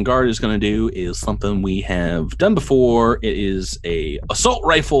the Aeon Guard is going to do is something we have done before. It is a assault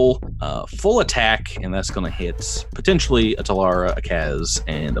rifle, full attack, and that's going to hit potentially a Talara, a Kaz,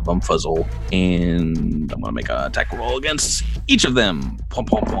 and a Bumfuzzle. And I'm going to make an attack roll against each of them. Plum,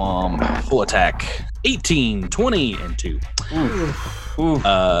 plum, plum. Full attack. 18, 20, and 2.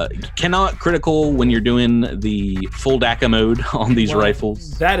 Cannot critical when you're doing the full DACA mode on these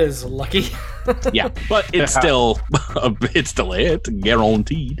rifles. That is lucky. Yeah, but it's still a hit,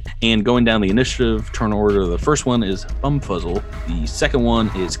 guaranteed. And going down the initiative turn order, the first one is Bumfuzzle. The second one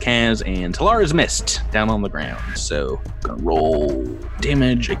is Kaz, and Talara's missed down on the ground. So gonna roll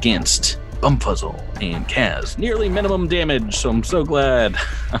damage against Bumfuzzle and Kaz. Nearly minimum damage, so I'm so glad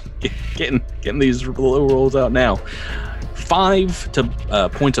I'm getting these low rolls out now. 5 to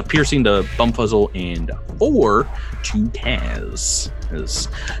points of piercing to Bumfuzzle and 4 to Kaz.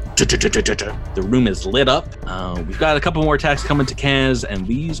 The room is lit up. We've got a couple more attacks coming to Kaz, and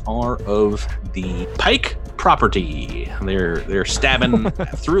these are of the Pike property. They're stabbing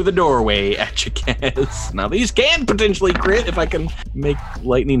through the doorway at you, Kaz. Now these can potentially crit if I can make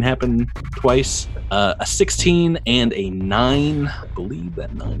lightning happen twice. A 16 and a 9. I believe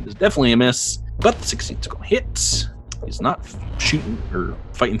that 9 is definitely a miss, but the 16 is going to hit. He's not shooting or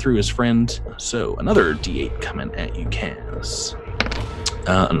fighting through his friend. So another D8 coming at you, Kaz.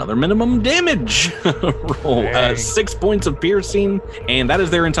 Another minimum damage roll. 6 points of piercing, and that is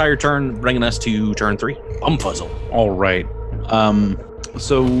their entire turn, bringing us to turn 3. Bumfuzzle. All right.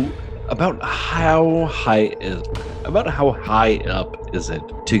 So about how high up is it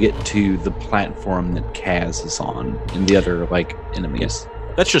to get to the platform that Kaz is on and the other enemies? Yes.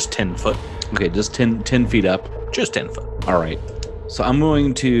 That's just 10 foot. Okay, just 10 feet up. Just 10 foot. All right. So I'm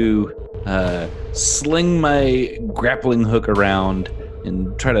going to sling my grappling hook around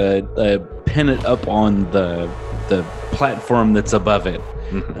and try to pin it up on the platform that's above it.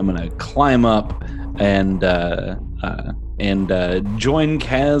 Mm-hmm. I'm going to climb up and join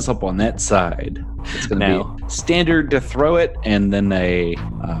Kaz up on that side. It's going to be standard to throw it and then a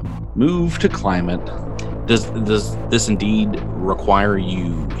move to climb it. Does this indeed require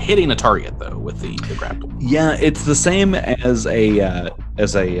you hitting a target though with the grapple? Yeah, it's the same as a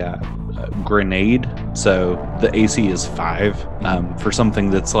grenade. So the AC is 5 for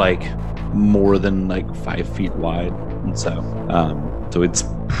something that's more than 5 feet wide, and so it's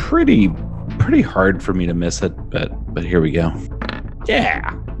pretty hard for me to miss it. But here we go.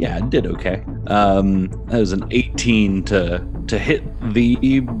 Yeah, it did okay. That was an 18 to hit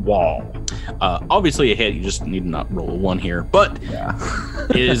the wall. Obviously a hit. You just need to not roll a 1 here, but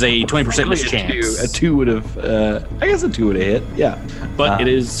it is a 20% chance. A 2 would have. I guess a 2 would have hit. Yeah, but it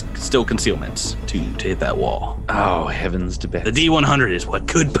is still concealment to hit that wall. Oh heavens to bed! The D100 is what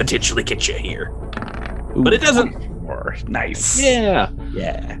could potentially get you here, but it doesn't. Nice. Yeah.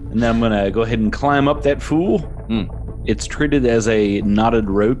 And then I'm gonna go ahead and climb up that fool. It's treated as a knotted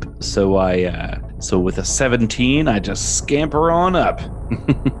rope, so so with a 17, I just scamper on up.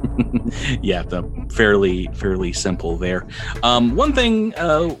 Yeah, fairly simple there. One thing,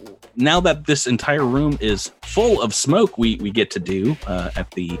 now that this entire room is full of smoke, we get to do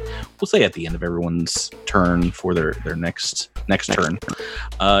we'll say at the end of everyone's turn for their next turn,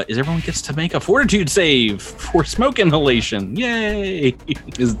 is everyone gets to make a fortitude save for smoke inhalation. Yay!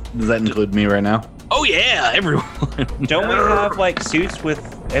 Does that include me right now? Oh yeah, everyone. Don't we have suits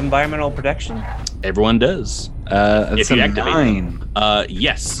with environmental protection? Everyone does. If you activate 9.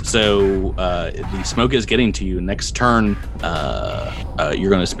 Yes. So the smoke is getting to you. Next turn, you're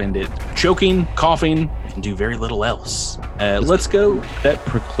going to spend it choking, coughing, and do very little else. Let's go. That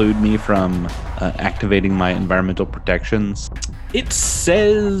preclude me from activating my environmental protections? It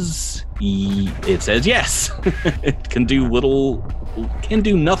says yes. It can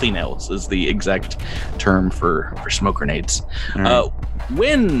do nothing else is the exact term for smoke grenades. Right.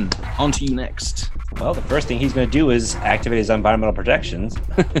 Win, on to you next. Well, the first thing he's going to do is activate his environmental protections.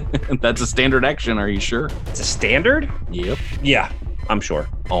 That's a standard action, are you sure? It's a standard? Yep. Yeah, I'm sure.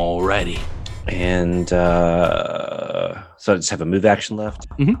 Alrighty. And So I just have a move action left.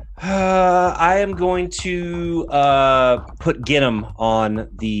 Mhm. I am going to put Get 'em on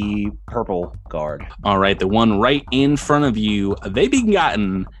the purple guard. All right, the one right in front of you. They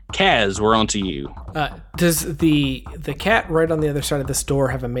begotten. Kaz, we're on to you. Does the cat right on the other side of this door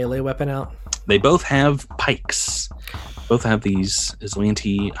have a melee weapon out? They both have pikes. Both have these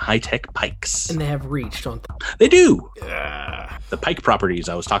Aslanti high-tech pikes. And they have reach, don't They do. The pike properties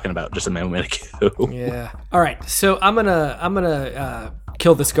I was talking about just a moment ago. they? Yeah. All right. So I'm gonna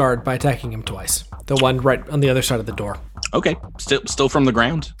kill this guard by attacking him twice. The one right on the other side of the door. Okay, still from the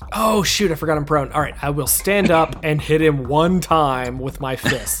ground. Oh shoot! I forgot I'm prone. All right, I will stand up and hit him one time with my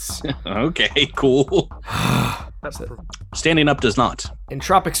fists. Okay, cool. Standing up does not.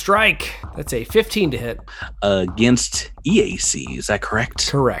 Entropic Strike. That's a 15 to hit. Against EAC, is that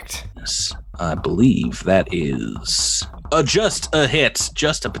correct? Correct. Yes, I believe that is just a hit,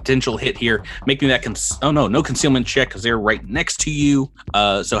 just a potential hit here. Making that no concealment check because they're right next to you.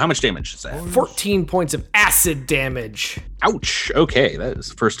 So how much damage is that? 14 points of acid damage. Ouch. Okay, that is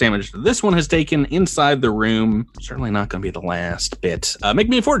the first damage this one has taken inside the room. Certainly not going to be the last bit. Make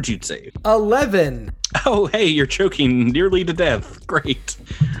me a fortitude save. 11. Oh, hey, you're choking nearly to death. Great.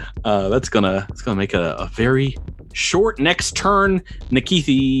 That's gonna make a very short next turn.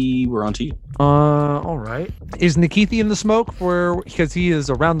 Nikithi, we're on to you. All right. Is Nikithi in the smoke? Because he is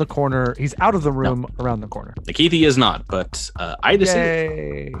around the corner. He's out of the room around the corner. Nikithi is not, but Idis is.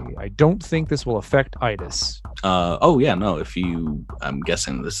 Yay. I don't think this will affect Idis. Oh yeah, no. I'm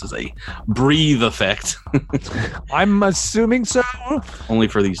guessing this is a breathe effect. I'm assuming so. Only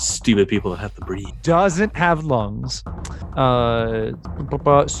for these stupid people that have to breathe. Doesn't have lungs.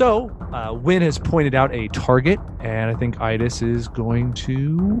 So Wynn has pointed out a target, and I think Idis is going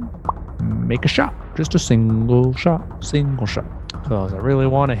to make a shot. Just a single shot. Because I really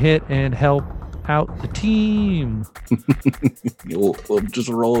want to hit and help out the team. We'll just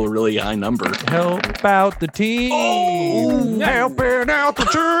roll a really high number. Help out the team. Oh, helping out the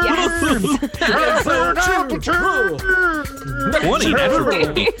team. Yes. Helping out the team. 20,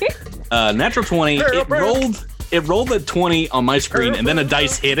 natural 20. It rolled a 20 on my screen, and then a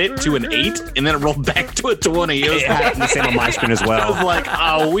dice hit it to an 8, and then it rolled back to a 20. It was The same on my screen as I well. was like,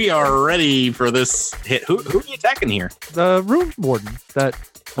 oh, we are ready for this hit. Who are you attacking here? The room warden.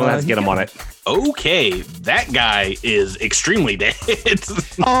 Let's get him on it. Okay, that guy is extremely dead.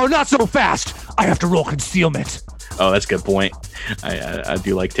 Oh, not so fast. I have to roll concealment. Oh, that's a good point. I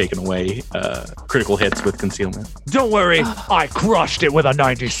do like taking away critical hits with concealment. Don't worry. I crushed it with a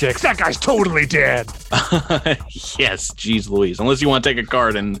 96. That guy's totally dead. Yes, geez Louise. Unless you want to take a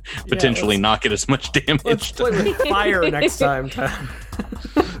card and potentially not get as much damage. Let's play with fire next time.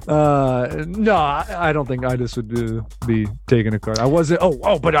 No, I don't think Idis would be taking a card. I wasn't.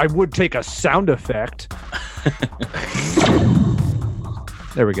 But I would take a sound effect.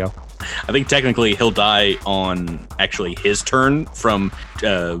 There we go. I think technically he'll die on actually his turn from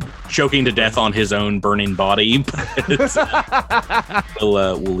choking to death on his own burning body. But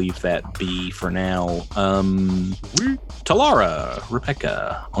we'll leave that be for now. Talara,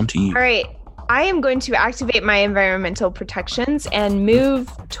 Rebecca, onto you. All right. I am going to activate my environmental protections and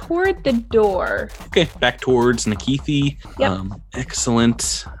move toward the door. Okay, back towards Nikithi. Yep.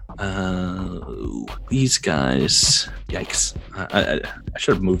 Excellent. These guys. Yikes. I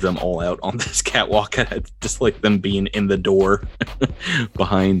should have moved them all out on this catwalk. I just like them being in the door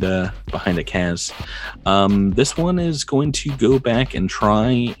behind a Kaz. This one is going to go back and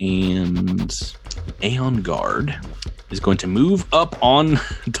try and Aeon Guard is going to move up on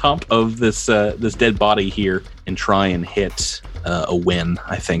top of this dead body here and try and hit a win,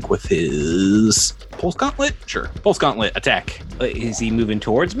 I think, with his Pulse Gauntlet? Sure. Pulse Gauntlet, attack. Is he moving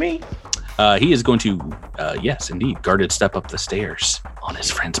towards me? He is going to, yes, indeed, guarded step up the stairs on his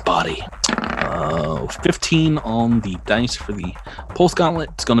friend's body. 15 on the dice for the Pulse Gauntlet.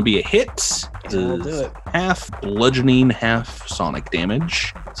 It's going to be a hit. We'll do it. Half bludgeoning, half sonic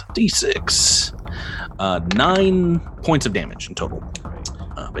damage. So D6. 9 points of damage in total.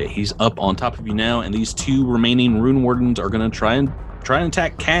 But he's up on top of you now, and these two remaining Rune Wardens are going to try and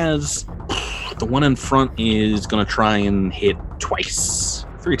attack Kaz. The one in front is going to try and hit twice.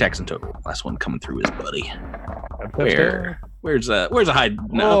 3 attacks in total. Last one coming through his buddy. Where's a hide?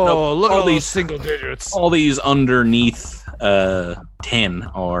 No, look at all all these these single digits. All these underneath 10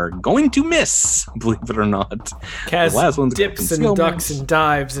 are going to miss, believe it or not. Kaz The last one's got dips and concealment. ducks and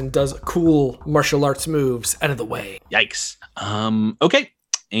dives and does cool martial arts moves out of the way. Yikes. Okay.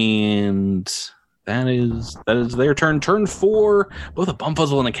 And that is their turn. Turn 4. Both a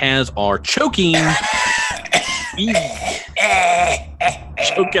Bumfuzzle and a Kaz are choking.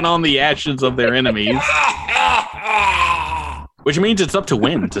 Choking on the ashes of their enemies. Which means it's up to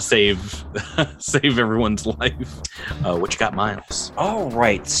Win to save everyone's life. What you got, Miles? All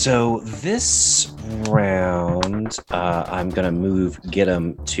right, so this round, I'm gonna get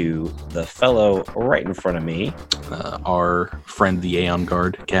him to the fellow right in front of me. Our friend, the Aeon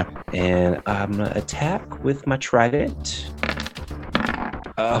Guard, Cap. And I'm gonna attack with my trident.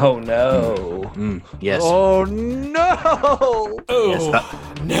 Oh no! Yes. Oh no! Oh yes,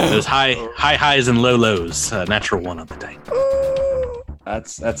 no! Those high highs and low lows. Natural 1 on the day.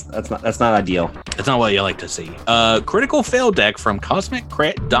 That's not ideal. That's not what you like to see. Critical fail deck from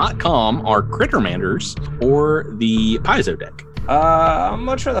CosmicCrit.com are Crittermanders or the Paizo deck. I'm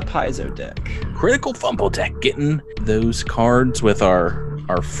gonna try the Paizo deck. Critical fumble deck, getting those cards with our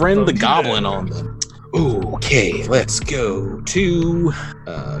friend the Goblin on them. Okay, let's go to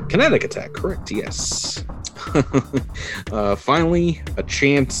kinetic attack. Correct, yes. Finally, a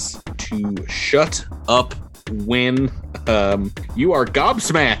chance to shut up when you are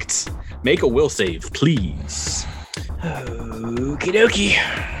gobsmacked. Make a will save, please. Okie dokie.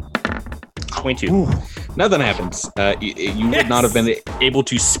 22. Ooh, nothing happens. You would not have been able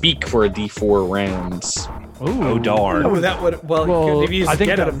to speak for a D4 rounds. Ooh. Oh darn. Oh, that would if you I think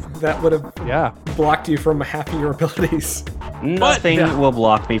get him, that would have blocked you from half of your abilities. Nothing will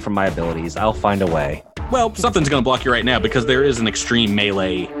block me from my abilities. I'll find a way. Well, something's going to block you right now because there is an extreme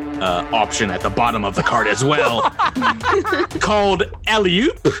melee option at the bottom of the card as well, called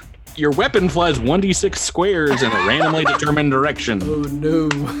Alley-oop. Your weapon flies 1d6 squares in a randomly determined direction. Oh no!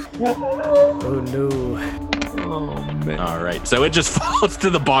 Oh no! Oh man! All right, so it just falls to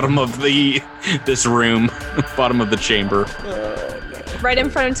the bottom of this room, bottom of the chamber. Right in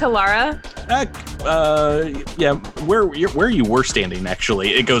front of Talara. Yeah, where you were standing,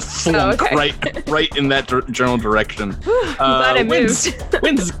 actually, it goes flunk right in that general direction. Glad I moved.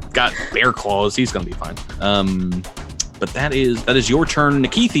 Wynn's got bear claws; he's gonna be fine. But that is your turn,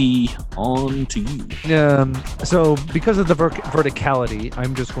 Nikithi. On to you. So because of the verticality,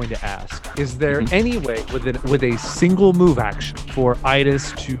 I'm just going to ask: is there any way with a single move action for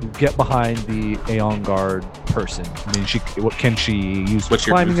Idis to get behind the Aeon Guard person? I mean, can she use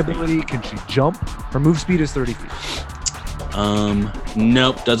climbing ability? Can she jump? Her move speed is 30 feet.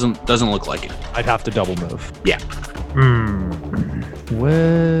 Nope, doesn't look like it. I'd have to double move. Yeah.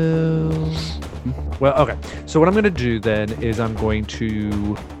 Well, okay. So what I'm going to do then is I'm going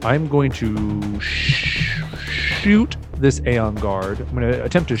to shoot this Aeon Guard. I'm going to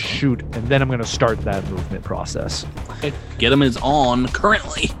attempt to shoot, and then I'm going to start that movement process. Okay. Get him is on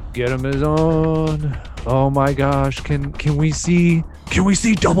currently. Get him is on. Oh my gosh! Can we see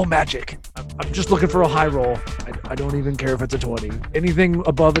double magic? I'm just looking for a high roll. I don't even care if it's a 20. Anything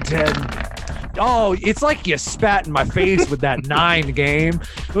above a 10. Oh, it's like you spat in my face with that 9 game.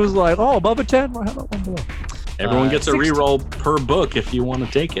 It was like, oh, above a 10? How about one below? Everyone gets a 16. Reroll per book if you want to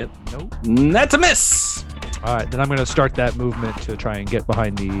take it. Nope. That's a miss. All right, then I'm going to start that movement to try and get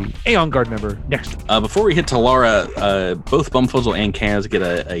behind the Aeon Guard member next. Before we hit Talara, both Bumfuzzle and Kaz get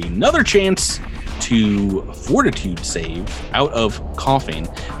another chance to fortitude save out of coughing.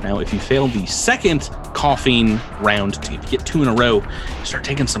 Now, if you fail the second coughing round, if you get 2 in a row, you start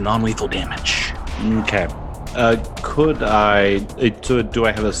taking some non-lethal damage. Okay. Could I? Do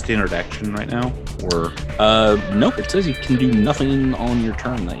I have a standard action right now? Or nope. It says you can do nothing on your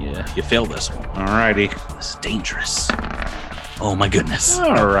turn. That you fail this one. Alrighty. This is dangerous. Oh my goodness.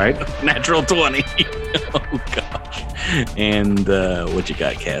 All right. Natural 20. Oh gosh. And what you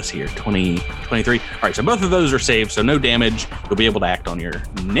got, Cass, here? 20, 23. All right, so both of those are saved, so no damage. You'll be able to act on your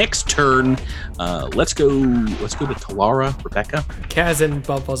next turn. Let's go to Talara, Rebecca. Kaz and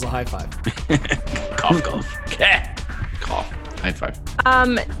Bumfuzzle high five. Cough. Cough. High five.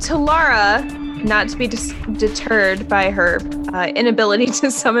 Talara, not to be deterred by her inability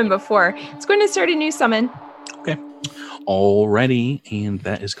to summon before, is going to start a new summon. Okay. Alrighty, and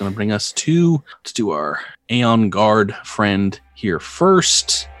that is going to bring us to let's do our Aeon Guard friend here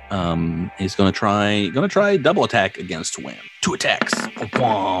first. He's going to try double attack against Win. 2 attacks.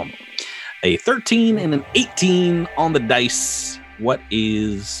 A 13 and an 18 on the dice. What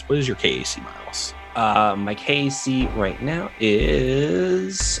is your KAC, Miles? My KAC right now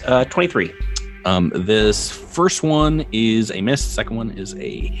is 23. This first one is a miss. Second one is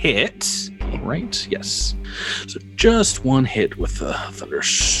a hit. Right? Yes. So just one hit with the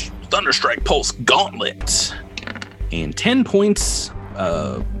Thunderstrike Pulse Gauntlet. And 10 points,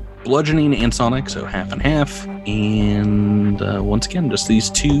 bludgeoning and sonic, so half and half. And once again, just these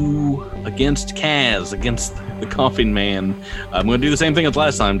two against Kaz, against the Coughing Man. I'm going to do the same thing as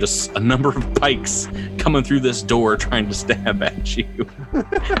last time, just a number of pikes coming through this door trying to stab at you.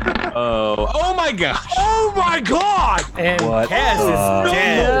 Oh my gosh. Oh my god! And What? Kaz is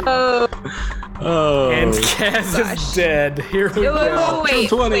dead. No. Oh. And Kaz is dead. Here we go. Oh, wait,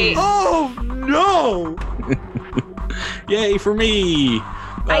 20. wait. Oh no! Yay for me.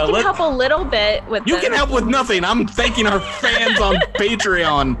 I can help a little bit with You this. can help with nothing. I'm thanking our fans on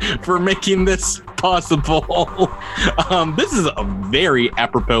Patreon for making this possible. This is a very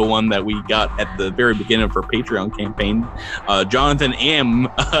apropos one that we got at the very beginning of our Patreon campaign. Jonathan M.,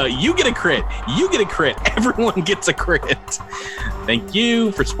 you get a crit. You get a crit. Everyone gets a crit. Thank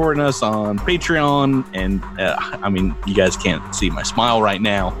you for supporting us on Patreon. And I mean, you guys can't see my smile right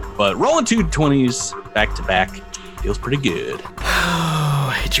now, but rolling 2 20s back to back feels pretty good. Oh,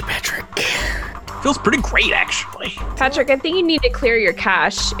 I hate you, Patrick. Feels pretty great, actually. Patrick, I think you need to clear your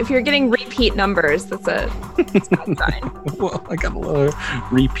cache. If you're getting repeat numbers, that's a bad sign. Well, I got a lot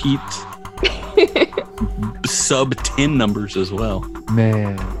of repeat sub 10 numbers as well.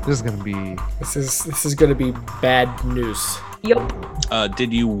 Man, this is gonna be. This is gonna be bad news. Yup.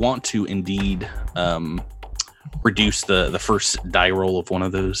 Did you want to indeed reduce the first die roll of one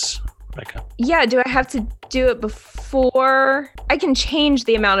of those, Rebecca? Yeah, do I have to do it before? I can change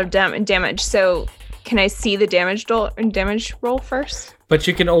the amount of damage, so can I see the damage roll first? But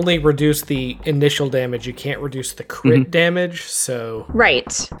you can only reduce the initial damage. You can't reduce the crit damage, so...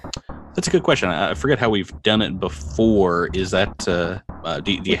 Right. That's a good question. I forget how we've done it before. Is that, do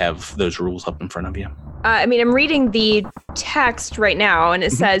you have those rules up in front of you? I mean, I'm reading the text right now, and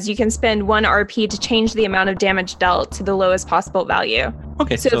it says you can spend 1 RP to change the amount of damage dealt to the lowest possible value.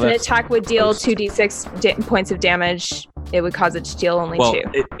 Okay. So if an that's attack would deal post. 2d6 points of damage, it would cause it to deal only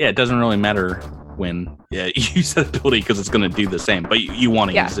 2. It doesn't really matter when you set ability because it's going to do the same, but you want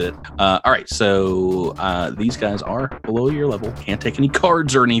to use it. All right, so these guys are below your level. Can't take any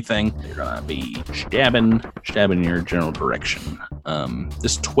cards or anything. You're going to be stabbing in your general direction.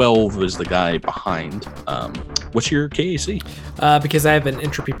 This 12 is the guy behind. What's your KAC? Because I have an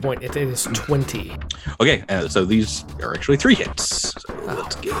entropy point, it is 20. Okay, so these are actually 3 hits. So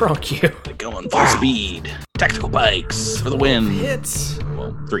let's get Crunk you. going full speed. Tactical bikes for the win. Hits.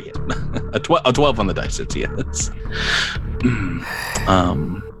 Well, 3 hits. a 12 on the dice, it's yes.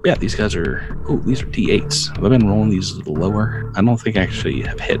 Yeah, these guys are... Oh, these are D8s. Have I been rolling these a little lower? I don't think I actually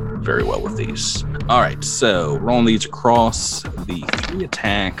have hit very well with these. All right, so rolling these across the 3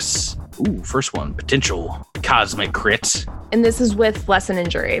 attacks. Ooh, first one, potential cosmic crit. And this is with lesson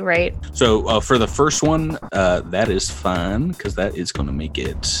injury, right? So for the first one, that is fine because that is going to make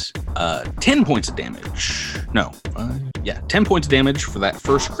it 10 points of damage. No, 10 points of damage for that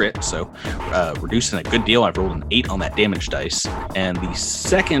first crit. So reducing a good deal. I've rolled an 8 on that damage dice. And the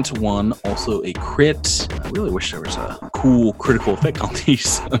second one, also a crit. I really wish there was a cool critical effect on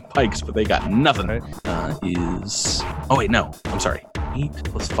these pikes, but they got nothing. Is... Oh, wait, no. I'm sorry. 8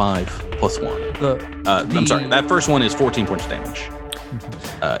 plus 5 plus 1. I'm sorry. That first one is 14 points of damage.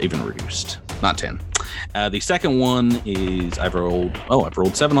 Even reduced. Not 10. The second one is I've rolled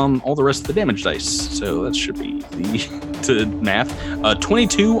 7 on all the rest of the damage dice. So that should be to math.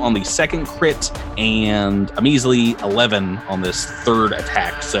 22 on the second crit and a measly 11 on this third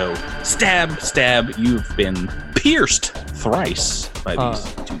attack. So stab, you've been pierced thrice by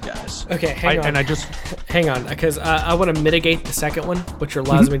these two guys. Okay, hang on, because I want to mitigate the second one, which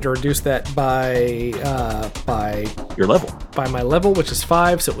allows me to reduce that by Your level. by my level, which is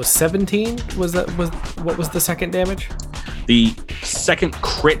 5. So it was 17. What was the second damage? The second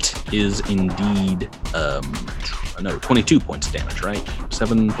crit is indeed 22 points of damage, right?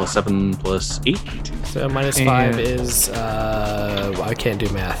 7 plus 7 plus 8. So minus 5 is I can't do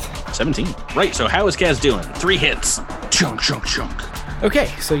math. 17. Right, so how is Kaz doing? 3 hits. Chunk. Okay,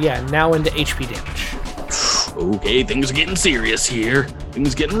 so yeah, now into HP damage. Okay, things are getting serious here.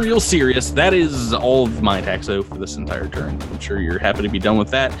 Things getting real serious. That is all of my attacks, though, for this entire turn. I'm sure you're happy to be done with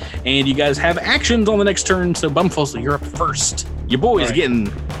that. And you guys have actions on the next turn, so Bumfuzzle, you're up first. Your boy's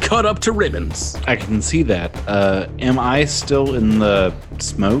getting cut up to ribbons. I can see that. Am I still in the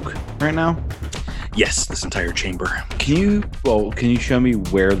smoke right now? Yes, this entire chamber. Can you show me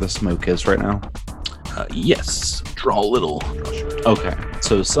where the smoke is right now? Yes. Draw a little. Okay.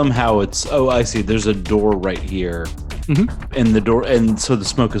 So somehow it's... Oh, I see. There's a door right here. Mm-hmm. And the door... And so the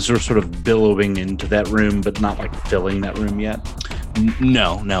smoke is sort of billowing into that room, but not like filling that room yet.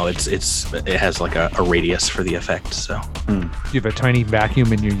 No, it has like a radius for the effect. So you have a tiny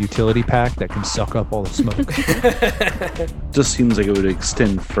vacuum in your utility pack that can suck up all the smoke. Just seems like it would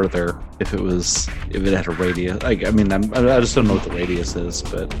extend further if it had a radius. Like, I mean, I just don't know what the radius is,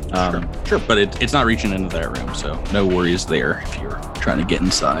 but sure. But it's not reaching into that room, so no worries there if you're trying to get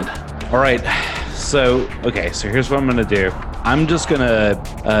inside. All right. So here's what I'm gonna do. I'm just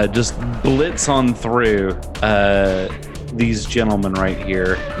gonna just blitz on through these gentlemen right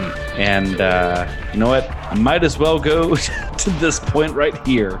here, and you know what? I might as well go to this point right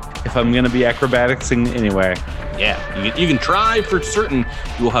here if I'm gonna be acrobaticsing anyway. Yeah, you can try for certain.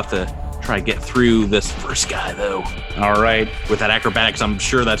 You will have to try to get through this first guy, though. All right. With that acrobatics, I'm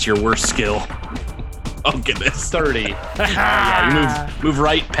sure that's your worst skill. Oh goodness, 30. Yeah, you move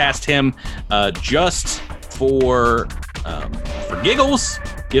right past him, just for giggles.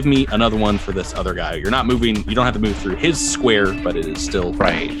 Give me another one for this other guy. You're not moving. You don't have to move through his square, but it is still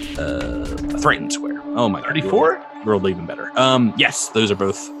a threatened square. Oh my god, 34. Rolled even better. Yes, those are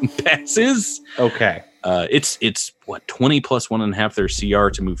both passes. Okay. It's what 20 plus 1.5 their CR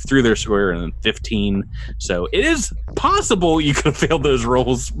to move through their square, and then 15. So it is possible you could have failed those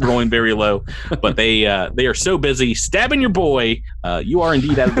rolls, rolling very low, but they are so busy stabbing your boy. You are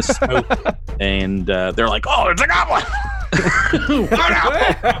indeed out of the smoke, and they're like, "Oh, it's a goblin."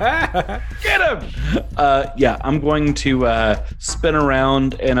 Get him! Yeah, I'm going to spin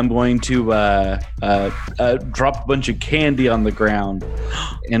around, and I'm going to drop a bunch of candy on the ground.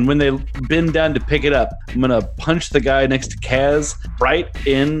 And when they bend down to pick it up, I'm going to punch the guy next to Kaz right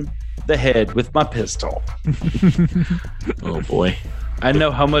in the head with my pistol. Oh boy. I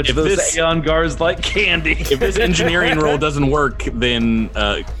know how much those Aeon guards like candy. If this engineering roll doesn't work, then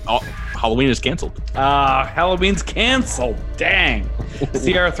Halloween is canceled. Halloween's canceled. Dang.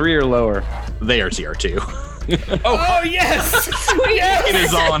 CR3 or lower? They are CR2. Oh yes! Yes! It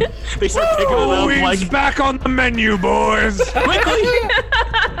is on. They start picking it up Halloween's back on the menu, boys.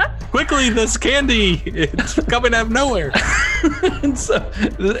 Quickly, this candy, it's coming out of nowhere. And so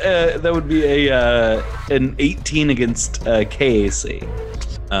that would be an 18 against KAC.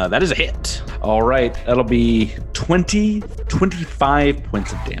 That is a hit. All right, that'll be 25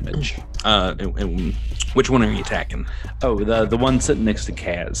 points of damage. Which one are you attacking? Oh, the one sitting next to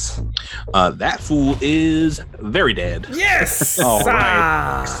Kaz. That fool is very dead. Yes! All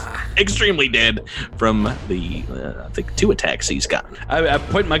right. Extremely dead from the, I think, 2 attacks he's gotten. I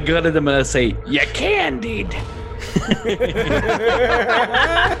point my gun at him and I say, "You candied."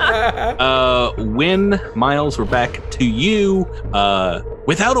 When Miles, we're back to you.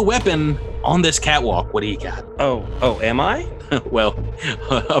 Without a weapon on this catwalk, what do you got? Oh, am I? Well,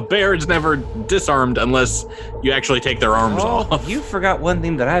 a bear is never disarmed unless you actually take their arms off. You forgot one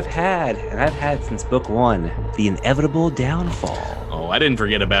thing that I've had, and I've had since book 1, the inevitable downfall. Oh, I didn't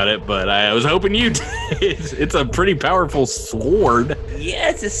forget about it, but I was hoping you did. It's a pretty powerful sword. Yeah,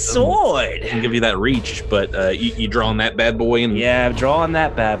 it's a sword. I can give you that reach, but you drawing that bad boy? Yeah, I'm drawing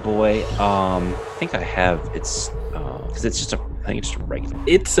that bad boy. I think I have, it's, because it's just I think it's just a regular.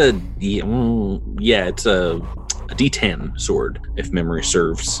 It's it's a D10 sword, if memory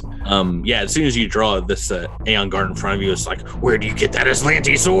serves. As soon as you draw this Aeon Guard in front of you, it's like, where do you get that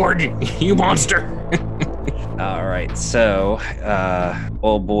Aslanti sword, you monster? All right, so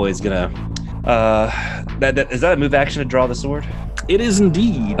old boy's gonna is that a move action to draw the sword? It is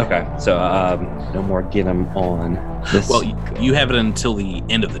indeed. Okay, so no more get him on this. Well, you have it until the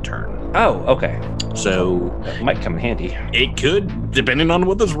end of the turn. Oh, okay. So that might come in handy. It could, depending on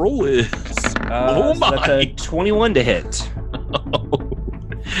what this roll is. Oh my! So that's a 21 to hit.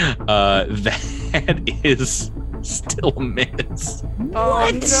 That is still a miss.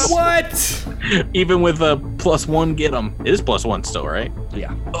 What? Even with a +1, get him. It is +1 still, right?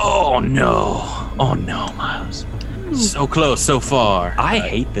 Yeah. Oh no, Miles. So close, so far. I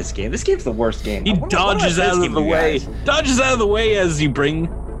hate this game. This game's the worst game. He dodges out of the way. Dodges out of the way as you bring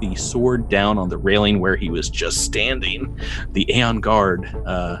the sword down on the railing where he was just standing. The Aeon Guard,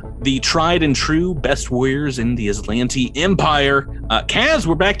 the tried and true best warriors in the Aslanti Empire. Kaz,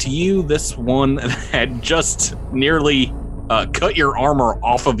 we're back to you. This one had just nearly cut your armor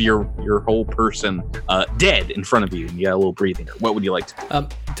off of your whole person, dead in front of you, and you got a little breathing. What would you like to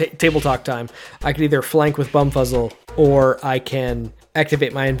do? Table talk time. I could either flank with Bumfuzzle, or I can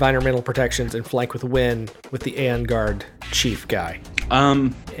activate my environmental protections and flank with Win with the Aeon Guard chief guy.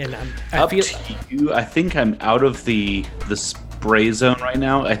 And I feel to you. I think I'm out of the spray zone right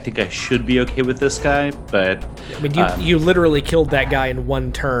now. I think I should be okay with this guy, but I mean, you literally killed that guy in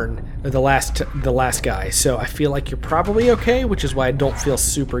one turn the last guy. So I feel like you're probably okay, which is why I don't feel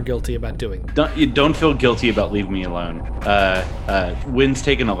super guilty about doing it. You don't feel guilty about leaving me alone. Wynn's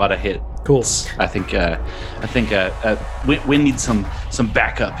taken a lot of hit. Cool. I think Wynn needs some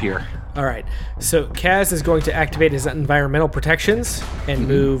backup here. All right. So Kaz is going to activate his environmental protections and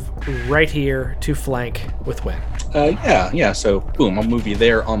move right here to flank with Wynn. Yeah. So, boom, I'll move you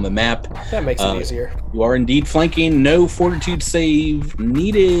there on the map. That makes it easier. You are indeed flanking. No fortitude save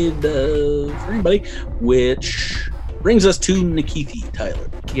needed for anybody, which brings us to Nikithi, Tyler.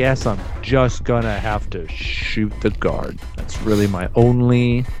 Yes, I'm just gonna have to shoot the guard. That's really my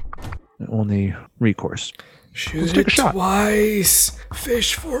only recourse. Shoot it twice.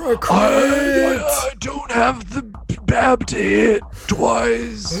 Fish for a crit. I don't have the BAB to hit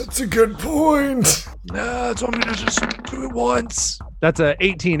twice. That's a good point. Nah, so I'm gonna just do it once. That's a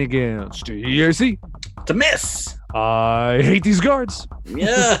 18 against EAC. It's a miss. I hate these guards.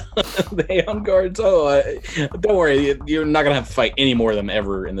 Yeah, the Aeon guards. Oh, don't worry. You're not going to have to fight any more of them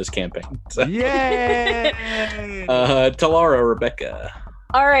ever in this campaign. So. Yay! Talara, Rebecca.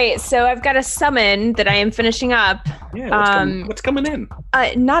 All right, so I've got a summon that I am finishing up. Yeah, what's coming in?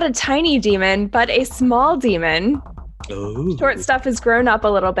 Not a tiny demon, but a small demon. Oh. Short Stuff has grown up a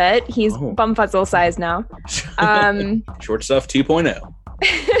little bit. He's Bumfuzzle size now. Short Stuff 2.0.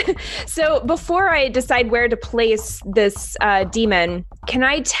 So before I decide where to place this demon, can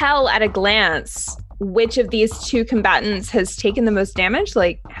I tell at a glance which of these two combatants has taken the most damage?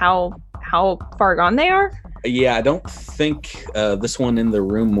 Like how far gone they are? Yeah, I don't think this one in the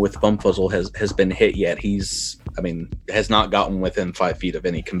room with Bumfuzzle has been hit yet. Has not gotten within 5 feet of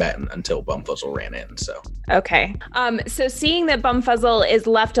any combatant until Bumfuzzle ran in. So okay. So seeing that Bumfuzzle is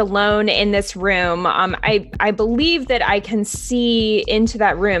left alone in this room, I believe that I can see into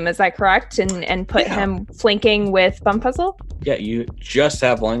that room. Is that correct? And put him flanking with Bumfuzzle? Yeah, you just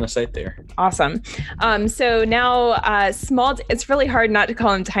have line of sight there. Awesome. So now small. It's really hard not to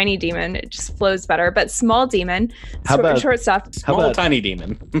call him Tiny Demon. It just flows better. But small demon. How about Short Stuff? Small tiny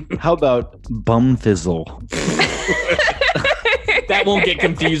demon. How about Bumfizzle? That won't get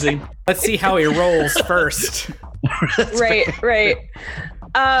confusing. Let's see how he rolls first. Right.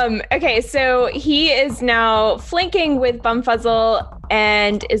 Okay, so he is now flanking with Bumfuzzle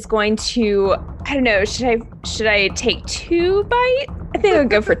and is going to, I don't know, should I take 2 bites? I think I'll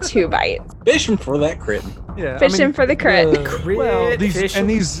go for 2 bites. Fishing for that crit. Yeah, Fishing for the crit. Well,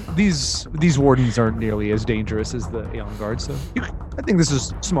 these wardens aren't nearly as dangerous as the Aeon Guard, so I think this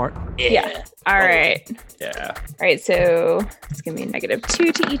is smart. Yeah. All right. Yeah. All right, so it's going to be a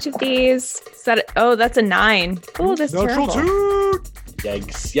 -2 to each of these. That's a 9. Oh, that's terrible.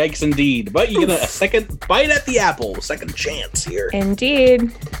 Yikes indeed. But you get a second bite at the apple. Second chance here. Indeed. You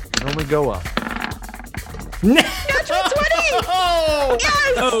can only go up. Natural 20! Oh!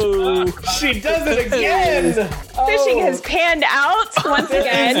 Yes! Oh, She does it again! Fishing has panned out once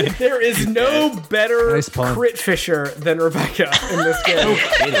again. There is no better Nice pun. crit fisher than Rebecca in this game.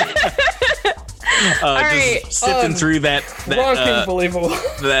 right. Just sifting through that Unbelievable.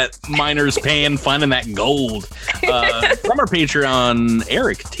 that miner's pan, finding that gold. From our Patreon,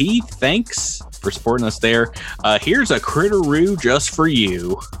 Eric T, thanks for supporting us there. Here's a critteroo just for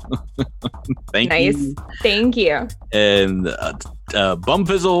you. Thank you. Thank you. And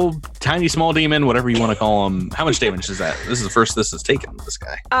Bumfizzle, tiny small demon, whatever you want to call him. How much damage is that? This is the first this has taken, this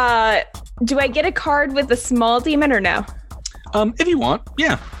guy. Do I get a card with the small demon or no? If you want,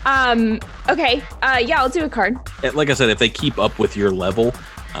 yeah. Okay. Yeah, I'll do a card. Like I said, if they keep up with your level,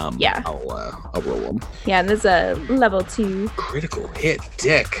 Yeah. I'll roll them. Yeah, and there's a level 2. Critical hit,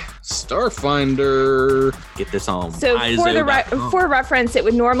 dick. Starfinder. Get this on. So for reference, it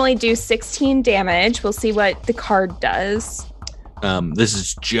would normally do 16 damage. We'll see what the card does. This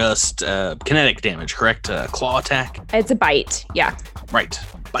is just kinetic damage, correct? Claw attack. It's a bite. Yeah. Right.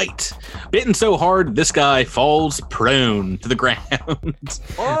 Bite. Bitten so hard, this guy falls prone to the ground.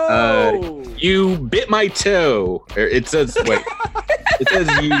 Oh! You bit my toe. It says, wait. It says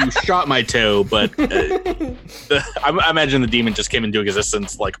you shot my toe, but I imagine the demon just came into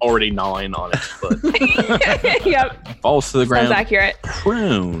existence like already gnawing on it. But Yep. Falls to the ground. Sounds accurate.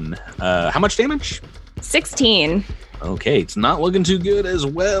 Prone. How much damage? 16. Okay, it's not looking too good as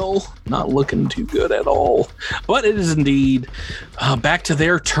well. Not looking too good at all. But it is indeed back to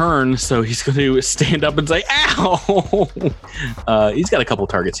their turn, so he's going to stand up and say, ow! He's got a couple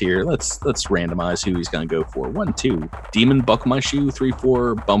targets here. Let's randomize who he's going to go for. 1, 2. Demon, buckle my shoe. 3,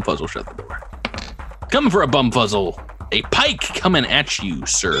 4. Bumfuzzle, shut the door. Coming for a Bumfuzzle. A pike coming at you,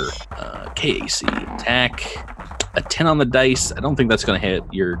 sir. KAC attack. A 10 on the dice. I don't think that's going to hit.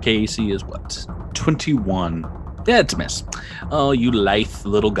 Your KAC is what? 21. That's a miss. Oh, you lithe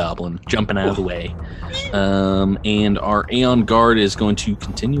little goblin jumping out of the way. And our Aeon Guard is going to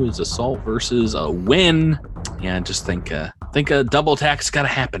continue his assault versus a win. Yeah, I just think a double attack's got to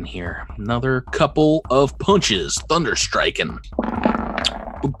happen here. Another couple of punches, thunder striking.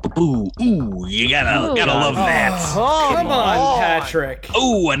 Ooh, you gotta love that. Oh, come on, Patrick.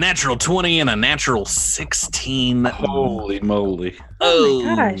 Ooh, a natural 20 and a natural 16. Holy moly. Oh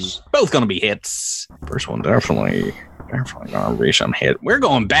my gosh. Both gonna be hits. First one definitely gonna reach some hit. We're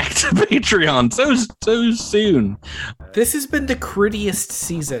going back to Patreon so soon. This has been the crittiest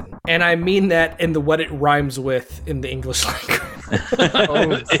season, and I mean that in the what it rhymes with in the English language.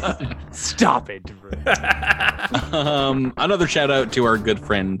 Stop it. Another shout out to our good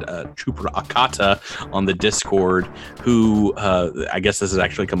friend Chupra Akata on the Discord, who I guess this is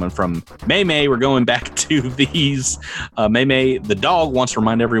actually coming from May. We're going back to these. May, the dog, wants to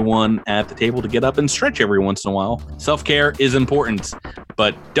remind everyone at the table to get up and stretch every once in a while. Self-care is important,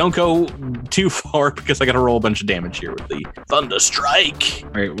 but don't go too far because I got to roll a bunch of damage here with the Thunder Strike.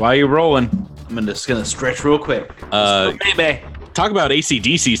 All right, while you're rolling, I'm just gonna stretch real quick. May. Talk about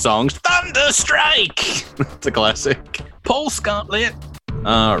AC/DC songs. Thunder Strike. It's a classic. Pulse Gauntlet.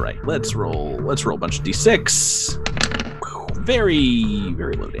 All right, let's roll a bunch of D6. Very,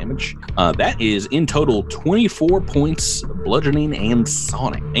 very low damage. That is in total 24 points bludgeoning and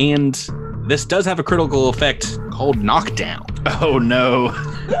sonic. And this does have a critical effect called knockdown. Oh no.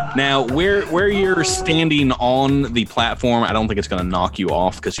 Now, where you're standing on the platform, I don't think it's going to knock you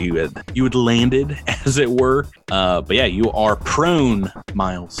off because you had landed, as it were. But yeah, you are prone,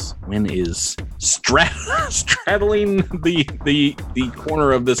 Miles. Wynn is straddling the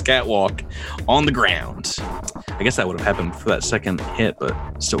corner of this catwalk on the ground. I guess that would have happened for that second hit, but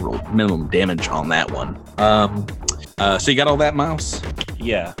still rolled minimum damage on that one. So you got all that, Miles?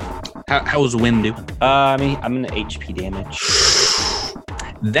 Yeah. How's Wynn doing? I'm in HP damage.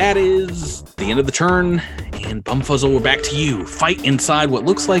 That is the end of the turn, and Bumfuzzle, we're back to you. Fight inside what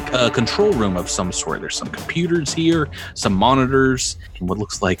looks like a control room of some sort. There's some computers here, some monitors, and what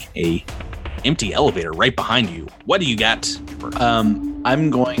looks like a empty elevator right behind you. What do you got?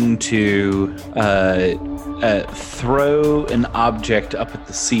 I'm going to throw an object up at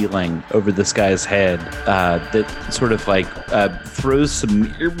the ceiling over this guy's head that sort of like throws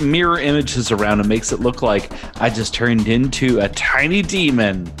some mirror images around and makes it look like I just turned into a tiny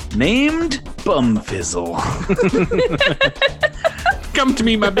demon named Bumfizzle. Come to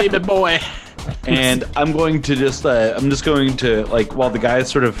me, my baby boy. And I'm just going to, like, while the guy is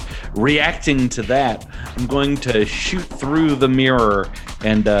sort of reacting to that, I'm going to shoot through the mirror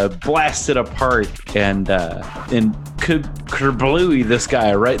and blast it apart and kerblooey this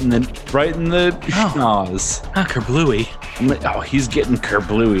guy right in the schnoz. Kerblooey. He's getting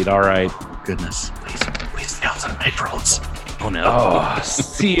kerblooeyed. All right. Goodness. Please the outside night rolls. Oh no. Oh,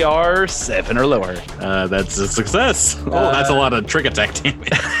 CR 7 or lower. That's a success. That's a lot of trick attack damage.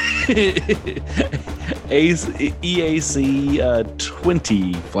 EAC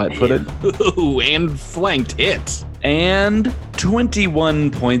 20 flat-footed. Ooh, and flanked hit. And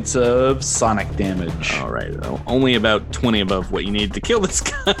 21 points of sonic damage. All right. Only about 20 above what you need to kill this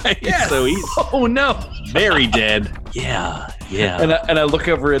guy. Yes. So he's very dead. Yeah. And I look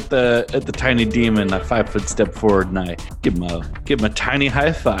over at the tiny demon. I 5-foot step forward and I give him a tiny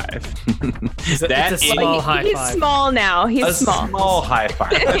high five. It's a small high He's five. small now. He's A small. small high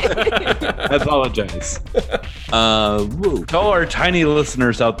five. I apologize. Woo. To all our tiny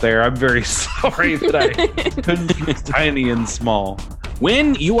listeners out there, I'm very sorry that I confused tiny and small.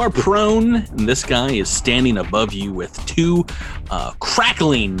 When you are prone, and this guy is standing above you with two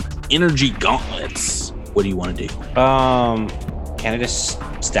crackling energy gauntlets. What do you want to do? Can I just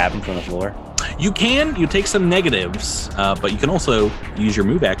stab him from the floor? You can. You take some negatives, but you can also use your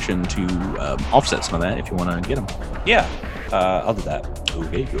move action to offset some of that if you want to get him. Yeah, I'll do that.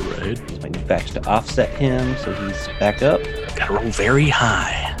 Okay, go right ahead. Use my move action to offset him, so he's back up. Gotta roll very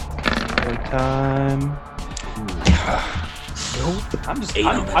high. Every time. I'm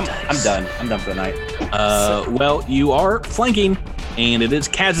done. I'm done for the night. Well, you are flanking, and it is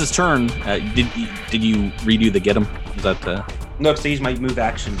Kaz's turn. Did you redo the get him? Is that No, because I used my move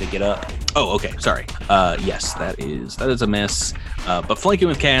action to get up. Oh, okay. Sorry. Yes, that is a miss. But flanking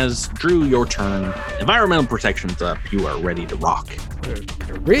with Kaz, Drew, your turn. Environmental protection's up. You are ready to rock. Gonna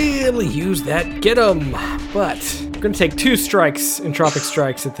really use that get 'em, but I'm gonna take 2 strikes, entropic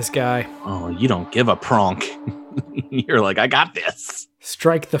strikes at this guy. Oh, you don't give a pronk. You're like, I got this.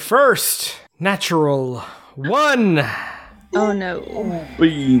 Strike the first. Natural 1. Oh no.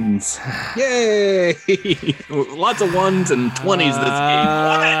 Beans. Yay! Lots of 1s and 20s this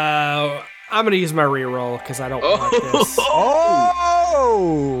game. I'm gonna use my reroll because I don't want this.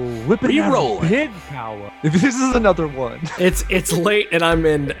 Oh, whipping Reroll. big power. If this is another one. It's late and I'm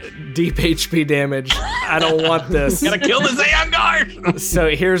in deep HP damage. I don't want this. Gotta kill this Aeon Guard. So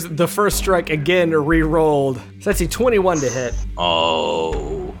here's the first strike again, re-rolled. So that's a 21 to hit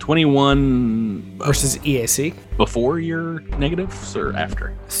Oh, 21 versus EAC. before your negatives or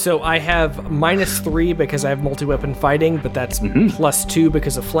after? So I have -3 because I have multi-weapon fighting, but that's +2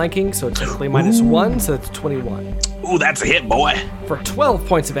 because of flanking, so it's technically -1, so that's 21. Ooh, that's a hit, boy. For 12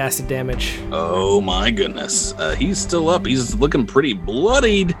 points of acid damage. Oh my goodness. He's still up. He's looking pretty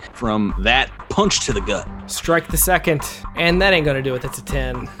bloodied from that punch to the gut. Strike the second, and that ain't gonna do it. That's a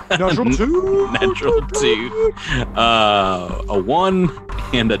 10. Natural 2. Natural 2. A 1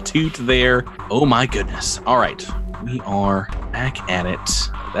 and a 2 to there. Oh my goodness. All right. We are back at it.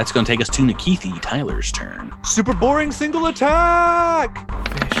 That's going to take us to Nikithi, Tyler's turn. Super boring single attack.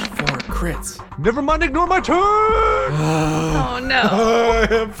 Fish for crits. Never mind, ignore my turn. Oh no. I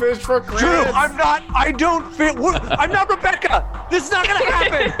have fish for crits. True, I don't fit. I'm not Rebecca. This is not going to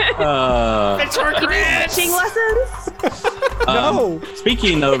happen. Fish for crits. Fishing lessons? No.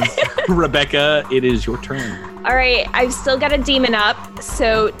 Speaking of Rebecca, it is your turn. All right, I've still got a demon up.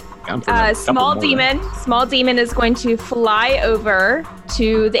 So small demon is going to fly over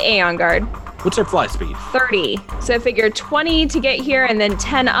to the Aeon Guard. What's their fly speed? 30. So I figure 20 to get here and then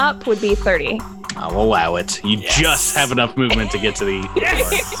 10 up would be 30. I'll allow it. You just have enough movement to get to the...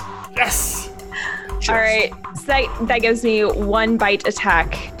 Yes. All right, so that gives me 1 bite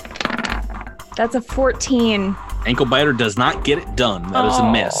attack. That's a 14. Ankle biter does not get it done. That is a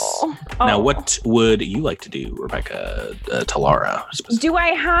miss. Now, Oh. what would you like to do, Rebecca, Talara? Do I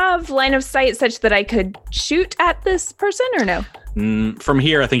have line of sight such that I could shoot at this person or no? From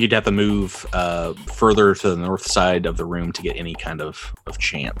here, I think you'd have to move further to the north side of the room to get any kind of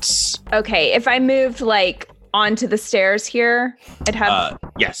chance. Okay, if I moved like onto the stairs here, I'd have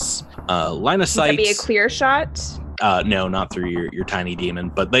Yes. Line of would sight. that be a clear shot? No, not through your tiny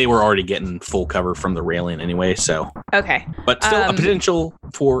demon, but they were already getting full cover from the railing anyway, so. Okay. But still a potential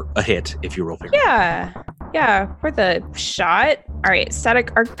for a hit if you roll fair. Yeah, for the shot. All right,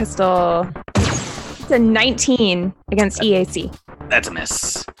 static arc pistol. It's a 19 against EAC. That's a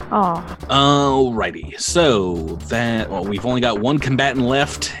miss. Oh, Alrighty, so we've only got one combatant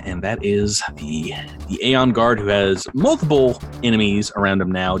left, and that is the Aeon Guard, who has multiple enemies around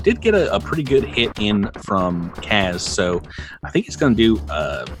him now. Did get a pretty good hit in from Kaz, so I think he's going to do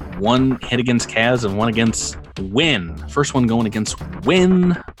 1 hit against Kaz and 1 against Win. First one going against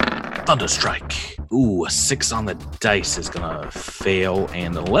Win. Thunderstrike. Ooh, a 6 on the dice is gonna fail,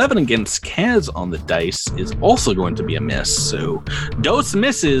 and 11 against Kaz on the dice is also going to be a miss. So, dose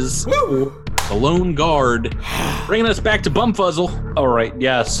misses. Woo! The lone guard, bringing us back to Bumfuzzle. All right,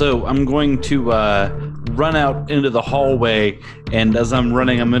 yeah. So I'm going to run out into the hallway, and as I'm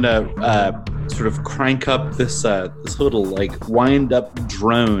running, I'm gonna sort of crank up this little like wind up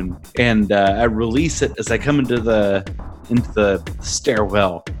drone, and I release it as I come into the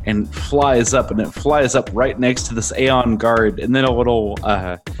stairwell, and it flies up right next to this Aeon Guard, and then a little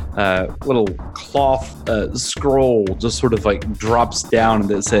cloth scroll just sort of like drops down,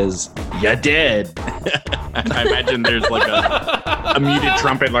 and it says, "You're dead." I imagine there's like a muted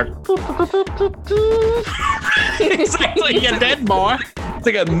trumpet, like exactly, you're dead, boy.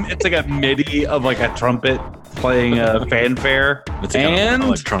 It's like a MIDI of like a trumpet playing a fanfare. It's like an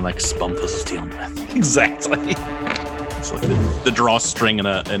electronics Bumfuzzle's dealing with. Exactly. It's like the drawstring in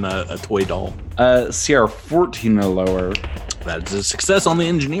a toy doll. Sierra 14 or lower. That's a success on the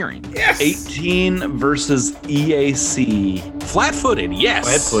engineering. Yes. 18 versus EAC. Flat-footed,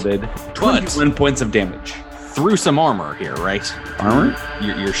 yes. Flat-footed. 21 points of damage. Through some armor here, right? Armor?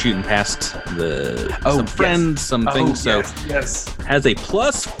 You're shooting past some friends, some things. So yes. Has a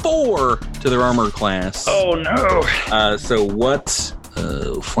 +4 to their armor class. Oh no. So what?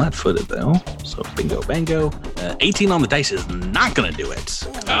 Flat-footed though. So bingo, bango. 18 on the dice is not gonna do it.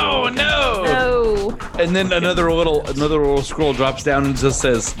 Oh no. no. And then another little scroll drops down and just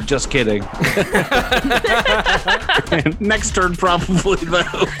says, "Just kidding." Next turn, probably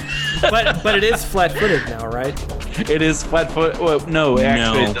though. But it is flat-footed now, right? It is flat-foot. Well, no,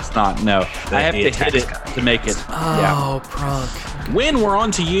 actually, it does not. No, I have to hit it to make it. Oh, prunk. When we're on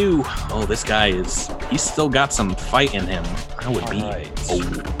to you. Oh, this guy he's still got some fight in him. I would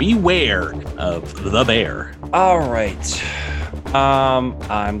beware of the bear. All right.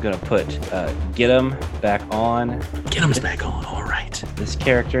 I'm gonna put get him back on. Get him back on. All right. This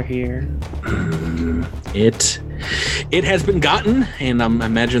character here. It has been gotten, and I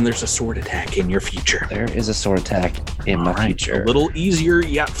imagine there's a sword attack in your future. There is a sword attack. in my Right, future. a little easier.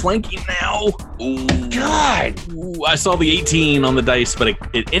 You got flanking now. Ooh. God. Ooh, I saw the 18 on the dice, but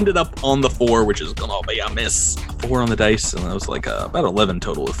it ended up on the 4, which is gonna be a miss. 4 on the dice, and that was like about 11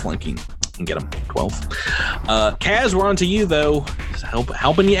 total with flanking. And get him 12. Kaz, we're on to you though. Just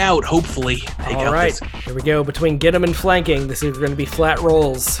helping you out. Hopefully, take All out right, this. here we go. Between get 'em and flanking, this is going to be flat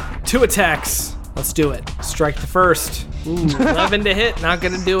rolls. 2 attacks. Let's do it. Strike the first. Ooh, 11 to hit. Not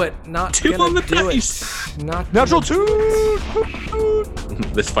gonna do it. Not 2 gonna on the do dice. it. Not Natural gonna do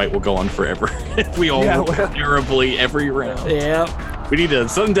it. This fight will go on forever. If we all roll terribly every round. Yep. We need a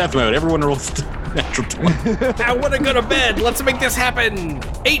sudden death mode. Everyone rolls natural 20. I want to go to bed. Let's make this happen.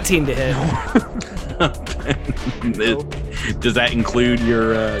 18 to hit. Does that include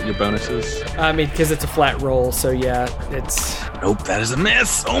your bonuses? I mean, because it's a flat roll, so yeah, it's. Nope, that is a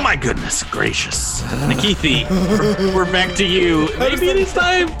miss. Oh my goodness gracious. Nikithi, we're back to you. Maybe it is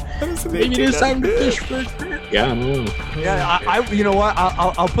time. Maybe it is time to fish for. Yeah, I don't know. Yeah, I you know what?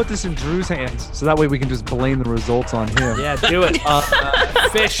 I'll put this in Drew's hands, so that way we can just blame the results on him. Yeah, do it.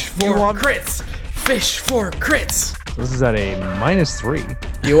 Fish for want- crits. Fish for crits. This is at a -3.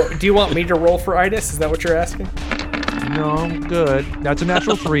 Do you want me to roll for itis? Is that what you're asking? No, I'm good. That's a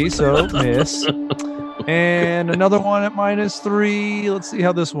natural 3, so miss. And another one at -3. Let's see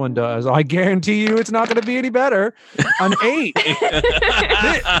how this one does. I guarantee you it's not going to be any better. An 8.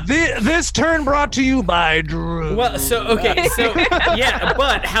 This turn brought to you by Drew. Well, yeah,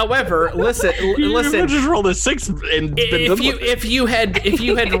 but however, listen. You just rolled a 6 and been done with it. If you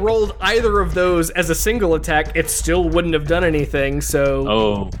had rolled either of those as a single attack, it still wouldn't have done anything.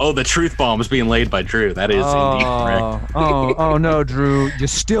 So Oh, the truth bomb is being laid by Drew. That is indeed correct. Oh no, Drew. You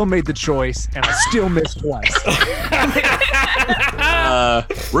still made the choice, and I still missed twice.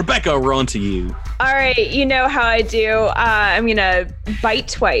 Rebecca, we're on to you. All right, you know how I do. I'm gonna bite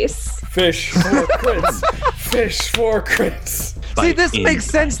twice. fish for crits. Fish for crits. See, this makes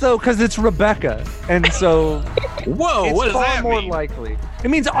sense though, because it's Rebecca, and so Whoa, it's what does far that more mean? likely.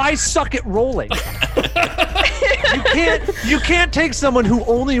 It means I suck at rolling. You can't take someone who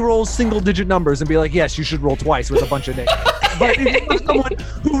only rolls single-digit numbers and be like, yes, you should roll twice with a bunch of names. But if you have someone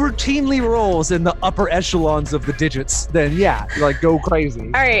who routinely rolls in the upper echelons of the digits, then yeah, like go crazy.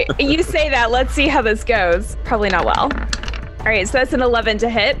 All right, you say that. Let's see how this goes. Probably not well. All right, so that's an 11 to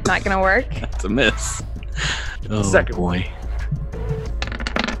hit. Not gonna work. That's a miss. Oh, Second boy.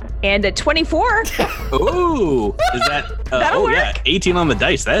 And a 24. Ooh, is that? That'll work. Yeah, 18 on the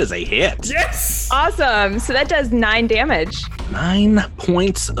dice. That is a hit. Yes. Awesome. So that does 9 damage. 9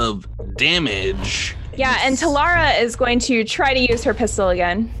 points of damage. Yeah, and Talara is going to try to use her pistol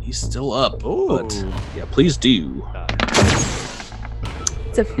again. He's still up. But yeah, please do.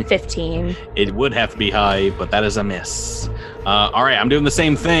 It's a 15. It would have to be high, but that is a miss. All right, I'm doing the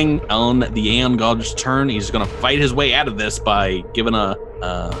same thing on the Aeon God's turn. He's going to fight his way out of this by giving a...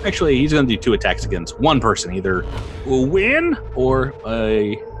 actually, he's going to do 2 attacks against one person, either a win or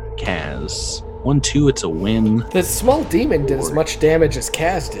a Kaz. 1, 2, it's a win. The small demon did as much damage as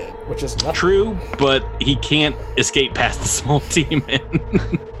Kaz did, which is nothing. True, but he can't escape past the small demon.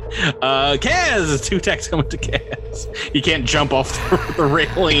 Kaz, 2 attacks coming to Kaz. He can't jump off the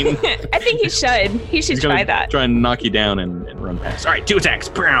railing. I think he should. He should He's gonna try that. Try and knock you down and run past. All right, 2 attacks.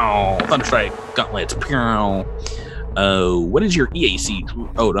 Pow! Thunderstrike, gauntlets. Pow! What is your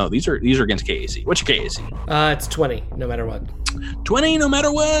EAC? Oh no, these are against KAC. What's your KAC? It's 20, no matter what. 20, no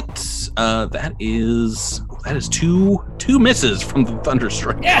matter what. That is 2 misses from the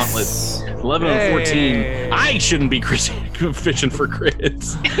Thunderstrike Yes! gauntlets. 11 and 14. I shouldn't be fishing for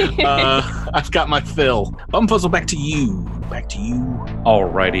crits. I've got my fill. Bumfuzzle, back to you.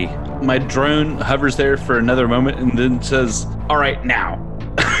 Alrighty. My drone hovers there for another moment and then says, "All right, now."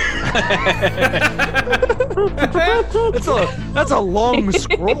 That's a long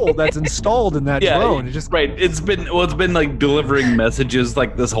scroll that's installed in that drone. It just right. It's been like delivering messages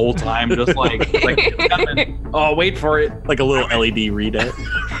like this whole time, just like it's coming. Oh, wait for it. Like a little LED readout.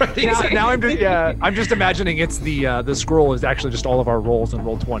 now I'm just imagining it's the scroll is actually just all of our rolls in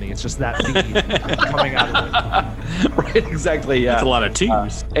Roll20. It's just that theme coming out of it. Right, exactly. Yeah. That's a lot of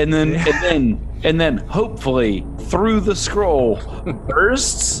 2s. And then hopefully through the scroll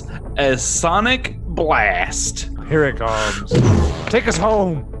bursts a sonic blast. Here it comes. Take us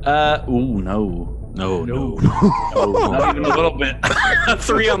home. No. Not even a little bit.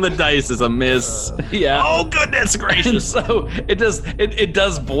 3 on the dice is a miss. Yeah. Oh goodness And gracious! so it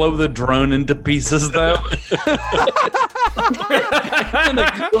does blow the drone into pieces though. And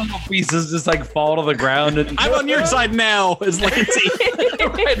the little pieces just like fall to the ground. And I'm on your side now, as Lanty.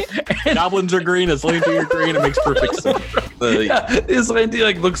 Goblins are green, as Lanty are green. It makes perfect sense. His Lanty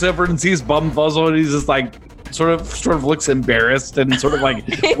like looks over and sees Bumfuzzle, and he's just like, sort of looks embarrassed and sort of like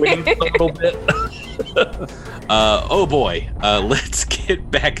waves a little bit. Oh boy. Let's get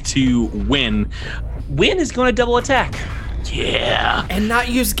back to Win. Win is going to double attack. Yeah. And not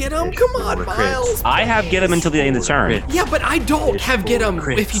use Get 'em? Come on, Miles. I have Get 'em until the end of the turn. Yeah, but I don't have Get 'em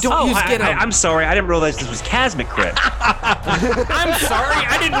if you don't use Get 'em. I'm sorry. I didn't realize this was Cosmic Crit. I'm sorry.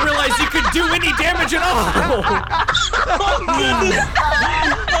 I didn't realize you could do any damage at all.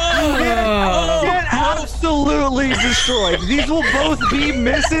 Get absolutely destroyed. These will both be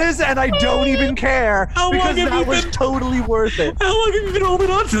misses, and I don't even care because that was totally worth it. How long have you been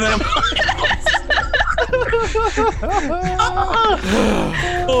holding on to them?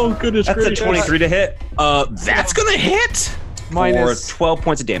 Oh, goodness That's gracious. a 23 to hit. That's gonna hit. For 12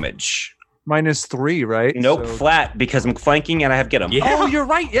 points of damage. -3, right? Nope, So- flat because I'm flanking and I have Get 'em. Yeah. Oh, you're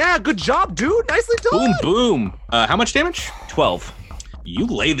right. Yeah, good job, dude. Nicely done. Boom, boom. How much damage? 12. You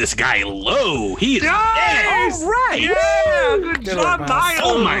lay this guy low. He is dead. All right. Yeah, good job, Miles.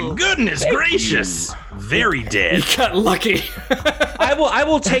 Oh my goodness gracious. Very dead. You got lucky. I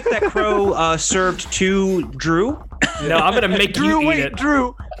will take that crow served to Drew. No, I'm gonna make you Drew, eat wait, it.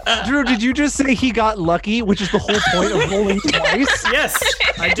 Drew, did you just say he got lucky, which is the whole point of rolling twice? Yes,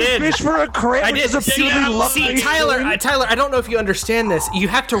 I did. Fish for a crit, I which did. is a purely luck. See, Tyler, I don't know if you understand this. You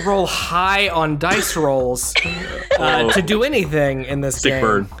have to roll high on dice rolls to do anything in this Sick game.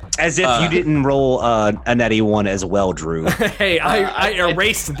 bird. As if you didn't roll a natty 1 as well, Drew. Hey, I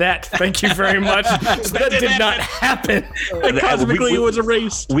erased that. Thank you very much. That did not happen. Cosmically, it was a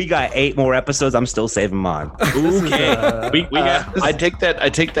race. We got 8 more episodes. I'm still saving mine. Okay. We got. I take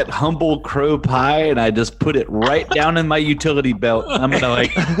that humble crow pie and I just put it right down in my utility belt. I'm gonna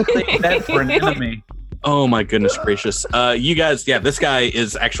like take that for an enemy. Oh my goodness gracious. You guys, yeah, this guy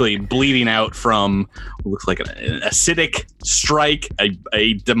is actually bleeding out from what looks like an acidic strike,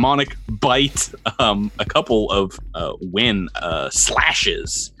 a demonic bite, a couple of wind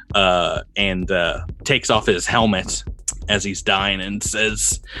slashes, and takes off his helmet as he's dying and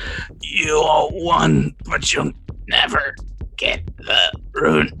says, "You all won, but you'll never get the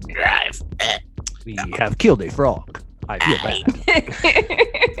rune drive." We have killed a frog. I feel bad.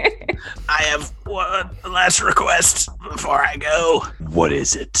 I have one last request before I go. What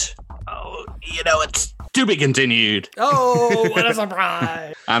is it? Oh, it's to be continued. Oh, what a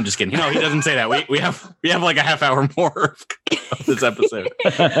surprise! I'm just kidding. No, he doesn't say that. We have like a half hour more of this episode.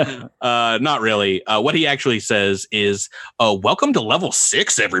 Not really. What he actually says is, "Welcome to level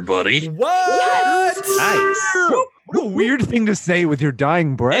 6, everybody." What? Nice. What a weird thing to say with your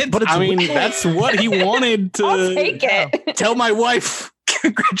dying breath. But it's That's what he wanted to I'll take it. tell my wife.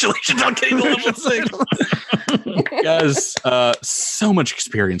 Congratulations on getting to level 6. Guys, so much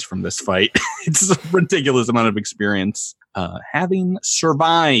experience from this fight. It's a ridiculous amount of experience. Having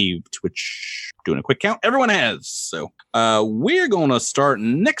survived, which, doing a quick count, everyone has. So we're going to start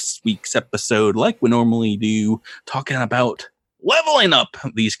next week's episode like we normally do, talking about leveling up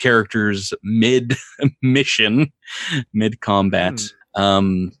these characters mid-mission, mid-combat.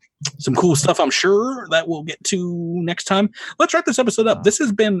 Some cool stuff, I'm sure, that we'll get to next time. Let's wrap this episode up. This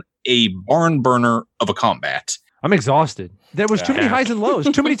has been a barn burner of a combat. I'm exhausted. There was too many highs and lows,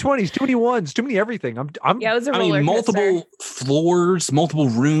 too many 20s, too many 1s, too many everything. Yeah, it was a roller coaster. Multiple floors, multiple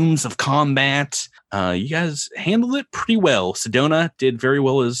rooms of combat. You guys handled it pretty well. Sedona did very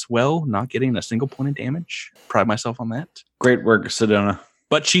well as well, not getting a single point of damage. Pride myself on that. Great work, Sedona.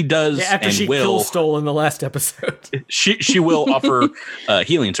 But she does, After and she will. kill stole in the last episode. She will offer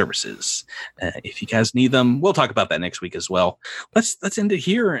healing services if you guys need them. We'll talk about that next week as well. Let's end it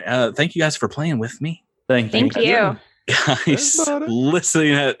here. Thank you guys for playing with me. Thank you. Guys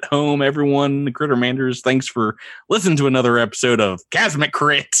listening at home, everyone, the Crittermanders, thanks for listening to another episode of Cosmic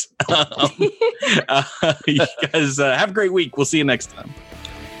Crit. You guys have a great week. We'll see you next time.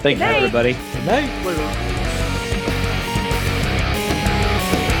 Thank you, everybody. Good night.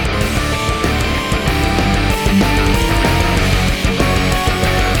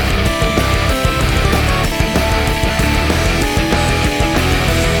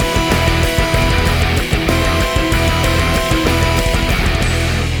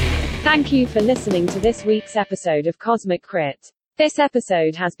 Thank you for listening to this week's episode of Cosmic Crit. This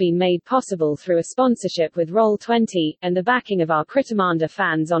episode has been made possible through a sponsorship with Roll20 and the backing of our Crittermander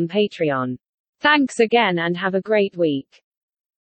fans on Patreon. Thanks again and have a great week.